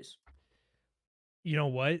Cowboys. You know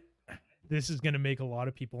what? This is gonna make a lot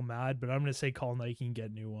of people mad, but I'm gonna say call Nike and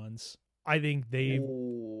get new ones. I think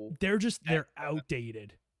Ooh, they're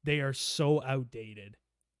outdated. They are so outdated.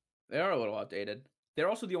 they are a little outdated. They're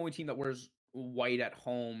also the only team that wears white at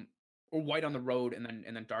home or white on the road and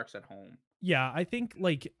then darks at home. Yeah, I think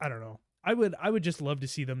like I don't know. I would just love to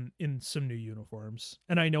see them in some new uniforms.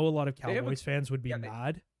 And I know a lot of They have a- Cowboys fans would be yeah, they-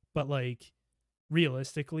 mad, but like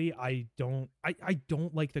realistically, I don't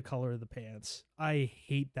like the color of the pants. I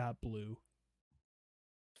hate that blue.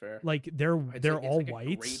 Fair. Like they're It's all like a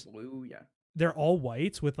whites. Great blue, yeah. They're all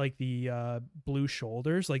whites with like the blue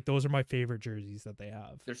shoulders. Like those are my favorite jerseys that they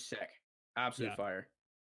have. They're sick. Absolute Yeah. fire.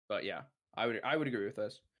 But yeah, I would agree with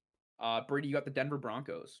this. Brady, you got the Denver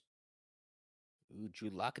Broncos. Ooh, Drew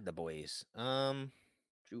Lock and the boys.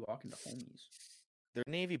 Drew Lock and the homies. Their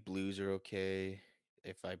navy blues are okay.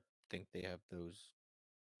 If I think they have those.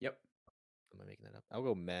 Yep, Am I making that up? I'll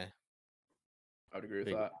go meh. I would agree with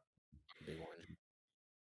Big- that. Big orange.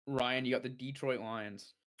 Ryan, you got the Detroit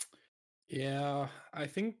Lions. Yeah, I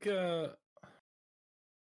think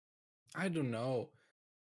I don't know.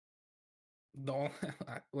 The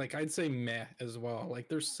like I'd say meh as well. Like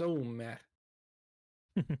they're so meh.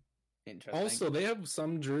 Interesting. Also, they have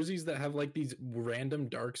some jerseys that have like these random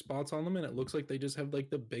dark spots on them, and it looks like they just have like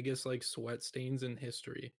the biggest like sweat stains in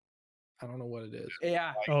history. I don't know what it is.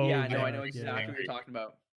 yeah, Oh, yeah, no, I yeah, know yeah. exactly what you're talking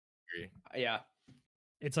about. Agree. Yeah,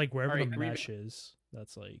 It's like wherever Alright, the Green- mesh is.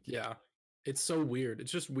 That's like Yeah, it's so weird.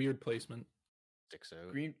 It's just weird placement. Sticks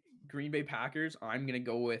out. Green Bay Packers. I'm gonna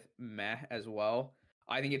go with meh as well.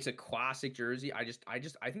 I think it's a classic jersey. I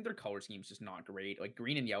think their color scheme's just not great. Like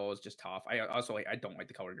green and yellow is just tough. I also I don't like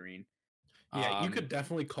the color green. Yeah, you Um, could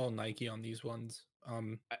definitely call Nike on these ones.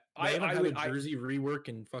 They I haven't had would, a jersey rework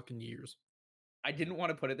in fucking years. I didn't want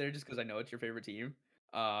to put it there just because I know it's your favorite team.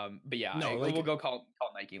 But yeah, No, we'll like- go call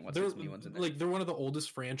Nike and let's They're get some new ones in there. like they're one of the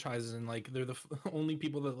oldest franchises, and like they're the only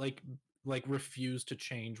people that like refuse to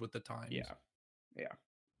change with the times. Yeah.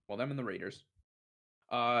 Well, them and the Raiders.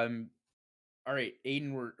 All right,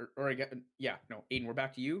 Aiden, Aiden, we're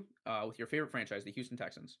back to you. With your favorite franchise, the Houston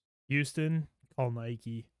Texans. Houston, call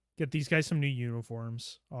Nike. Get these guys some new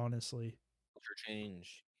uniforms, honestly. Culture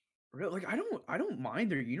change. Really, like I don't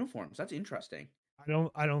mind their uniforms. That's interesting.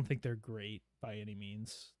 I don't think they're great by any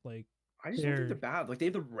means. Like I just don't think they're They're- bad. Like they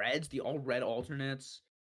have the reds, the all red alternates.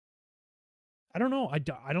 I don't know. I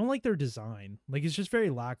don't like their design. Like it's just very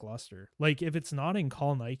lackluster. Like if it's not in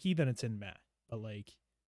call Nike, then it's in Matt. But like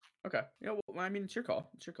Okay, yeah. Well, I mean, it's your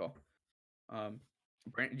call. It's your call. Ryan,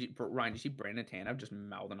 did you see Brandon Tanev just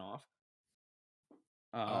mouthing off?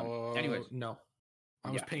 Anyways, no,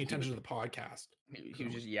 I was yeah, paying he attention was- to the podcast. he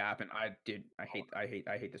was just yapping. I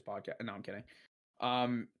hate this podcast. No, I'm kidding.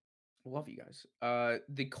 Love you guys.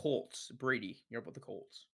 The Colts. Brady, you're about the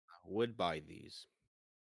Colts. Would buy these.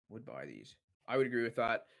 Would buy these. I would agree with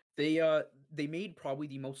that. They made probably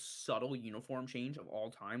the most subtle uniform change of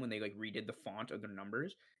all time when they like redid the font of their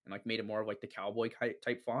numbers and like made it more of like the cowboy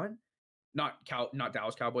type font. Not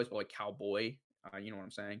Dallas Cowboys, but like cowboy. You know what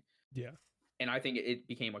I'm saying? yeah. and I think it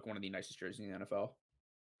became like one of the nicest jerseys in the NFL.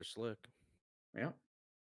 They're slick. Yeah.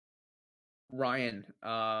 Ryan,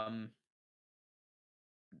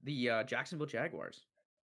 the Jacksonville Jaguars.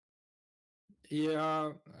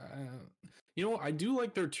 Yeah, I do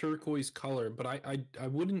like their turquoise color, but I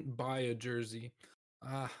wouldn't buy a jersey.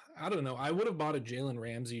 I don't know. I would have bought a Jalen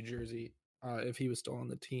Ramsey jersey if he was still on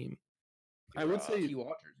the team. I would say T-Watt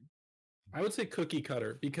jersey. I would say cookie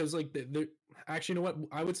cutter because like they're actually, you know what?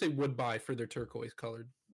 I would say would buy for their turquoise colored.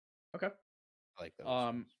 Okay. I like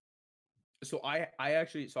those. So I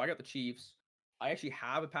got the Chiefs. I actually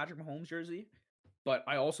have a Patrick Mahomes jersey, but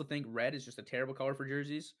I also think red is just a terrible color for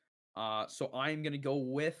jerseys. So I'm gonna go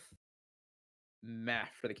with meh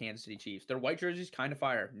for the Kansas City Chiefs. Their white jerseys kind of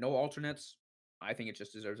fire. No alternates. I think it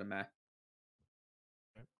just deserves a meh.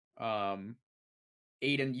 Aiden,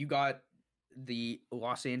 you got the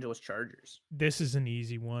Los Angeles Chargers. This is an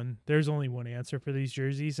easy one. There's only one answer for these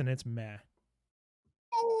jerseys, and it's meh.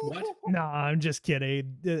 What? Nah, I'm just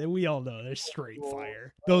kidding. We all know they're straight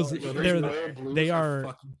fire. Well, Those those they're royal blues they are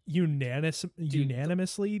fucking-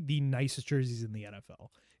 unanimously the nicest jerseys in the NFL.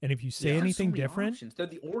 And if you say There's so anything many different, options. They're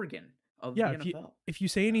the Oregon of yeah, the NFL. if you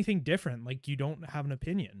say anything different, like you don't have an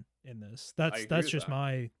opinion in this. agree That's with just that.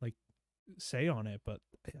 my like say on it, but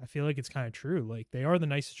I feel like it's kind of true. Like they are the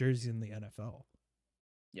nicest jerseys in the NFL.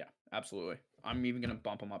 Yeah, absolutely. I'm even gonna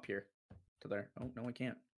bump them up here to there. Oh no, I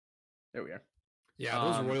can't. There we are. Yeah,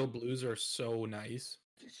 those Um, royal blues are so nice.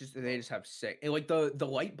 It's just they just have sick. And like the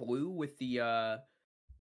light blue with the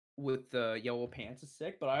yellow pants is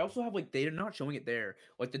sick. But I also have like they're not showing it there.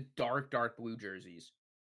 Like the dark blue jerseys.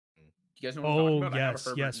 Mm. Do you guys know what I'm talking Oh about? I have a yes,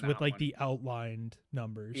 Herbert yes, in with that like one. the outlined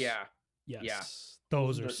numbers. Yeah, Yes,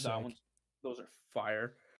 those are that sick. one's- those are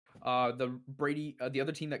fire. The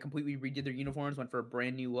other team that completely redid their uniforms went for a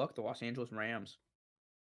brand new look. The Los Angeles Rams.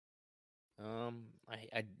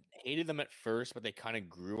 I hated them at first, but they kind of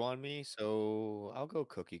grew on me, so I'll go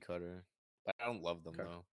cookie cutter. But I don't love them Okay.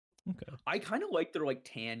 though. Okay. I kind of like their like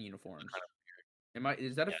tan uniforms.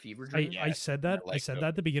 Is that a Yeah, fever I, dream? I Yes, said I that like that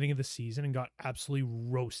at the beginning of the season and got absolutely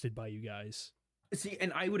roasted by you guys. See,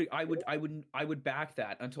 and I would back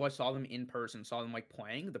that until I saw them in person, saw them like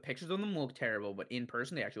playing. The pictures of them look terrible, but in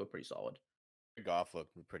person they actually look pretty solid. Goff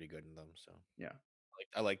looked pretty good in them, so Yeah.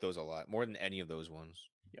 I like those a lot more than any of those ones.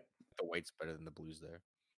 Yeah. The white's better than the blues there.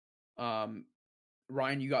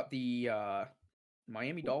 Ryan, you got the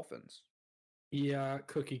Miami Dolphins. Yeah,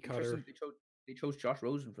 cookie cutter. Interesting, they chose Josh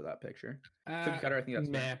Rosen for that picture. Uh, Cookie cutter, I think that's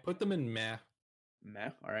meh. fair. Put them in meh. Meh.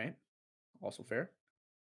 All right. Also fair.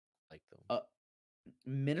 Like them.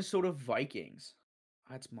 Minnesota Vikings.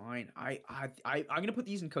 That's mine. I'm gonna put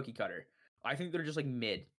these in cookie cutter. I think they're just like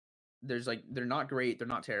mid. They're not great. They're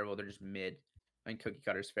not terrible. They're just mid. I think cookie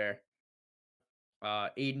cutter's fair.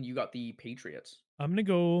 Aiden, you got the Patriots. I'm gonna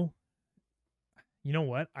go. You know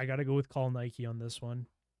what? I gotta go with Call Nike on this one.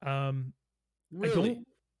 Really?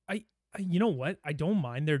 You know what? I don't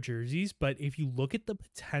mind their jerseys, but if you look at the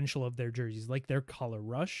potential of their jerseys, like their color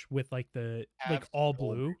rush with like the like Have all so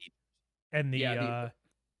blue many- and the Yeah,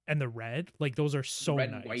 and the red, like those are so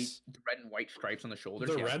red nice. and white, the red and white stripes on the shoulders.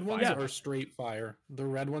 The yeah, red ones fire. are straight fire. The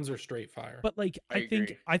red ones are straight fire. But like I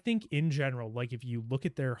agree. I think in general, like if you look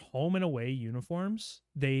at their home and away uniforms,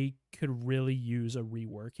 they could really use a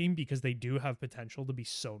reworking because they do have potential to be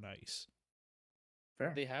so nice.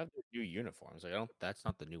 Fair. They have their new uniforms. Like, I don't. That's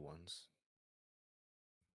not the new ones.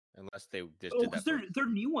 Unless they just Oh, did because that. their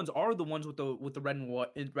new ones are the ones with the red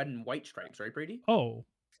and white stripes, right, Brady? Oh,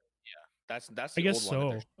 That's I the guess old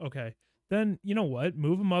one. so. Okay. Then you know what?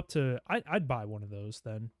 Move them up to. I'd buy one of those.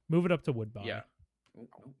 Then move it up to would buy. Yeah. Oh,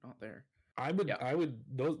 no, not there. I would, Yeah.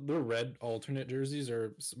 those the red alternate jerseys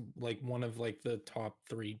are like one of like the top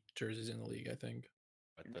 3 jerseys in the league, I think.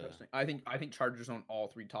 Interesting. I think Chargers own all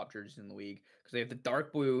 3 top jerseys in the league because they have the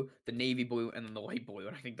dark blue, the navy blue, and then the light blue,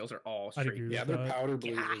 and I think those are all I'd straight. agree Yeah, with their that. powder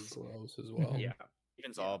blues Gas. are gross as well. Yeah.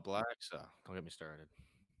 Even's all black, so don't get me started.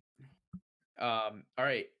 All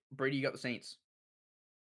right, Brady, you got the Saints.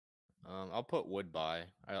 I'll put would buy.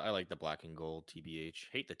 I like the black and gold. TBH.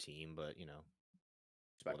 Hate the team, but you know,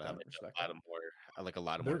 Respect whatever. that. Respect A lot that. of more. I like a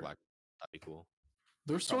lot of more They're- black. That'd be cool.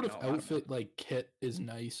 Their sort of Probably not a lot of outfit like kit is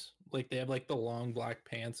nice. Like they have like the long black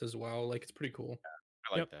pants as well. Like it's pretty cool.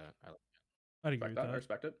 I like Yep. that. I like I'd agree Respect with that. I that.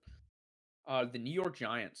 respect it. The New York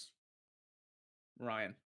Giants.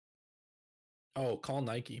 Ryan, Oh, call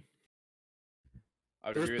Nike. I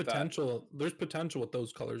would There's agree with potential. There's potential with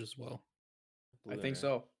those colors as well. that. I blue think there.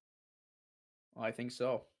 so. I think so.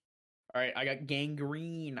 All right, I got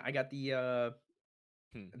gangrene. I got the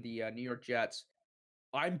New York Jets.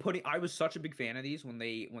 I was such a big fan of these when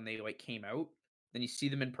they like came out. Then you see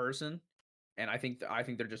them in person. and I think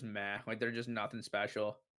they're just meh. Like they're just nothing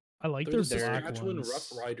special. I like There's their the black Saskatchewan ones.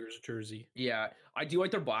 Rough Riders jersey. Yeah, I do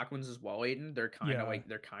like their black ones as well, Aiden. They're kind of Yeah.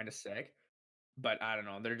 they're kind of sick, but I don't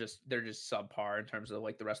know. They're just subpar in terms of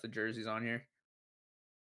like the rest of the jerseys on here.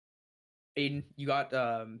 Aiden, you got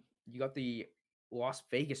the Las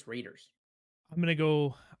Vegas Raiders. I'm gonna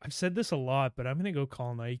go. I've said this a lot, but I'm gonna go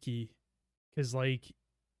call Nike because like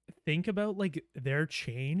think about like their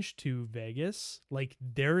change to Vegas. Like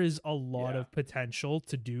there is a lot Yeah. of potential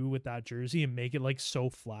to do with that jersey and make it like so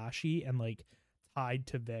flashy and like tied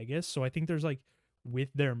to Vegas. So I think there's like with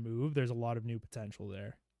their move, there's a lot of new potential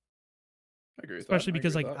there. I agree with Especially that. I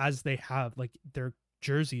because agree like with that. as they have like their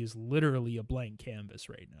jersey is literally a blank canvas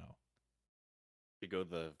right now. We go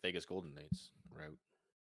the Vegas Golden Knights route.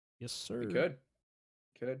 Yes, sir. We could.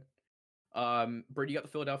 Brady, you got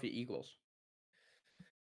the Philadelphia Eagles.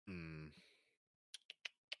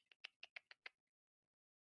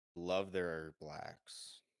 Love their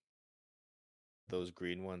blacks. Those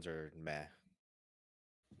green ones are meh.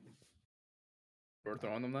 We're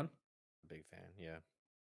throwing them then. Big fan. Yeah.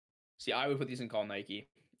 See, I would put these in call Nike.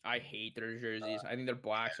 I hate their jerseys. I think their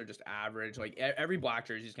blacks are just average. Like every black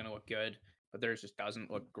jersey is gonna look good, but theirs just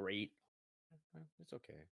doesn't look great. It's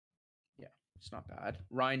okay. Yeah, it's not bad.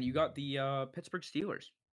 Ryan, you got the Pittsburgh Steelers.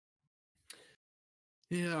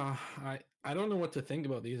 Yeah, I don't know what to think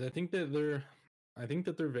about these. I think that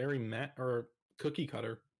they're very matte or cookie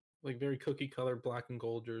cutter, like very cookie cutter black and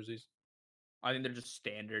gold jerseys. I think they're just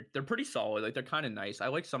standard. They're pretty solid. Like they're kind of nice. I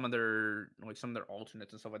like some of their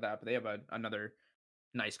alternates and stuff like that. But they have another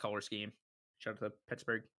nice color scheme. Shout out to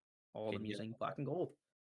Pittsburgh. All of them using black and gold.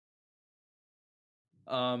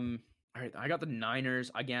 All right, I got the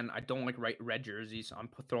Niners. Again, I don't like red jerseys. I'm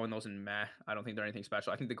throwing those in meh. I don't think they're anything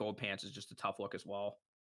special. I think the gold pants is just a tough look as well.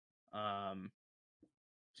 So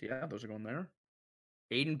yeah, those are going there.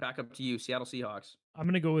 Aiden, back up to you. Seattle Seahawks. I'm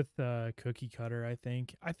gonna go with cookie cutter. I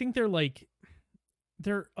think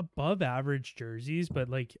they're above average jerseys, but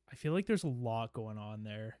like I feel like there's a lot going on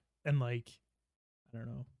there, and like I don't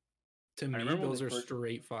know. To me, remember when those they are first-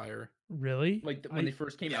 straight fire. Really? Like when they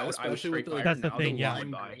first came out, I was especially straight with the, fire. That's the now thing, they're yeah.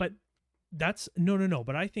 lime by. But that's no.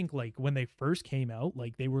 But I think like when they first came out,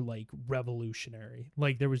 like they were like revolutionary.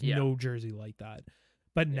 Like there was Yeah. no jersey like that.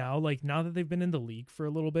 But Yeah. now that they've been in the league for a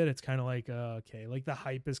little bit, it's kind of like okay, like the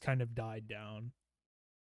hype has kind of died down.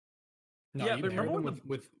 No, Yeah, you but pair remember them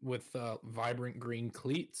when with vibrant green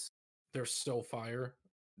cleats. They're so fire.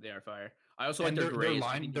 They are fire. I also like And their their grays.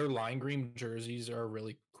 their lime green jerseys are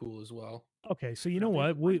really cool as well. Okay, so you I know think what?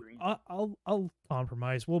 lime We green- I'll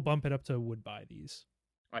compromise. We'll bump it up to would buy these.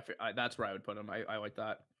 That's where I would put them. I like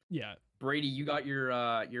that. Yeah. Brady, you got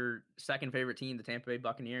your second favorite team, the Tampa Bay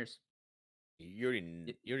Buccaneers. You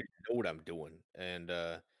already know what I'm doing, and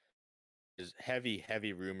there's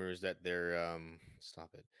heavy rumors that they're stop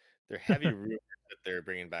it. They're heavy rumors that they're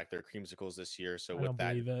bringing back their creamsicles this year. So I with don't that,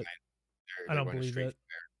 believe it. I they're don't going believe straight it.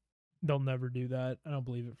 They'll never do that. I don't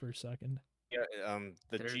believe it for a second. Yeah,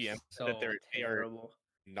 the They're GM so said that they are terrible.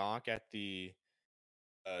 knock at the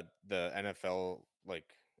NFL like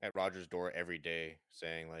at Rogers' door every day,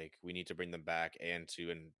 saying like we need to bring them back and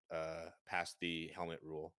to pass the helmet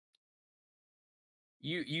rule.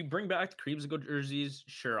 You bring back the creamsicle jerseys,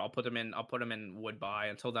 sure. I'll put them in would buy.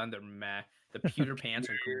 Until then, they're meh. The pewter pants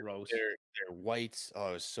are gross. They're whites.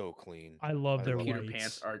 Oh, it's so clean. I love their love Pewter whites.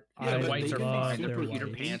 pants are I the but whites they are can be love fine. The their pewter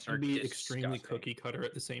whites. pants are can be extremely disgusting. cookie cutter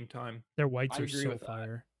at the same time. Their whites I are agree so with that.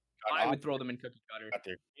 fire. I would throw them in cookie cutter. Got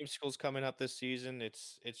their creamsicles coming up this season.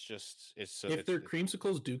 It's so. If their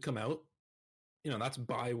creamsicles do come out, that's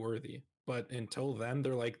buy worthy. But until then,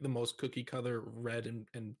 they're like the most cookie cutter red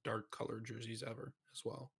and dark colored jerseys ever as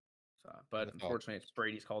well. But That's all. unfortunately, it's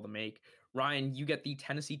Brady's call to make. Ryan, you get the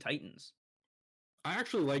Tennessee Titans. I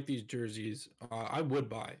actually like these jerseys. I would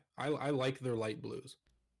buy. I like their light blues.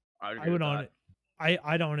 I I would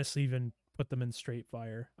I'd honestly even put them in straight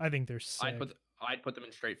fire. I think they're sick. I'd put them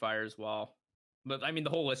in straight fire as well. But I mean,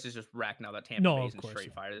 the whole list is just wrecked now that Tampa No, Bay's of in course straight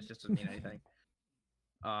not. fire. This just doesn't mean anything.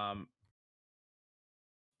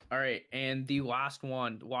 All right, and the last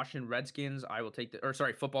one, the Washington Redskins. I will take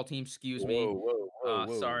football team. Excuse me.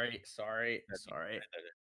 Whoa. Sorry.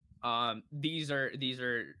 That's- These are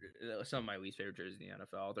some of my least favorite jerseys in the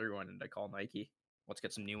NFL. They're going into call Nike. Let's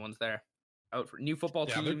get some new ones there. Out for new football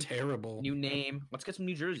Yeah, they're team, terrible. new name. Let's get some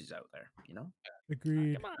new jerseys out there.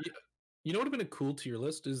 Agreed. Come on. You know what would have been a cool tier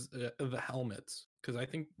list is the helmets, because I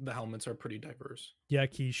think the helmets are pretty diverse. Yeah,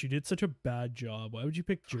 Keish, you did such a bad job. Why would you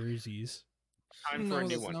pick jerseys? Time for a new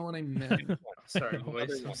that's one. not what I meant. Sorry, boys.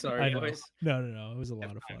 I'm one. I sorry, know. boys. No. It was a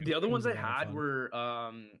lot of fun. The other It ones was I a lot of had fun.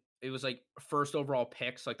 were it was like first overall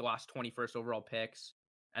picks, like the last 20 first overall picks.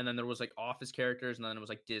 and then there was like Office characters, and then it was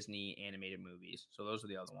like Disney animated movies. So those are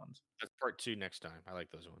the other ones. That's part 2 next time. I like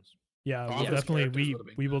those ones. Yeah, we'll Office definitely characters we would've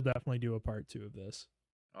been we will good. definitely do a part 2 of this.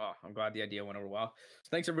 Oh, I'm glad the idea went over well. So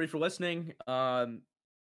thanks everybody for listening. I'm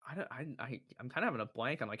kind of having a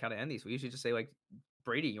blank on like how to end these. We usually just say like,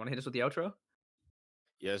 Brady, you want to hit us with the outro?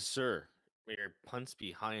 Yes, sir. May your punts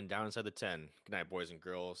be high and down inside the 10. Good night, boys and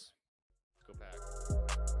girls. Go back.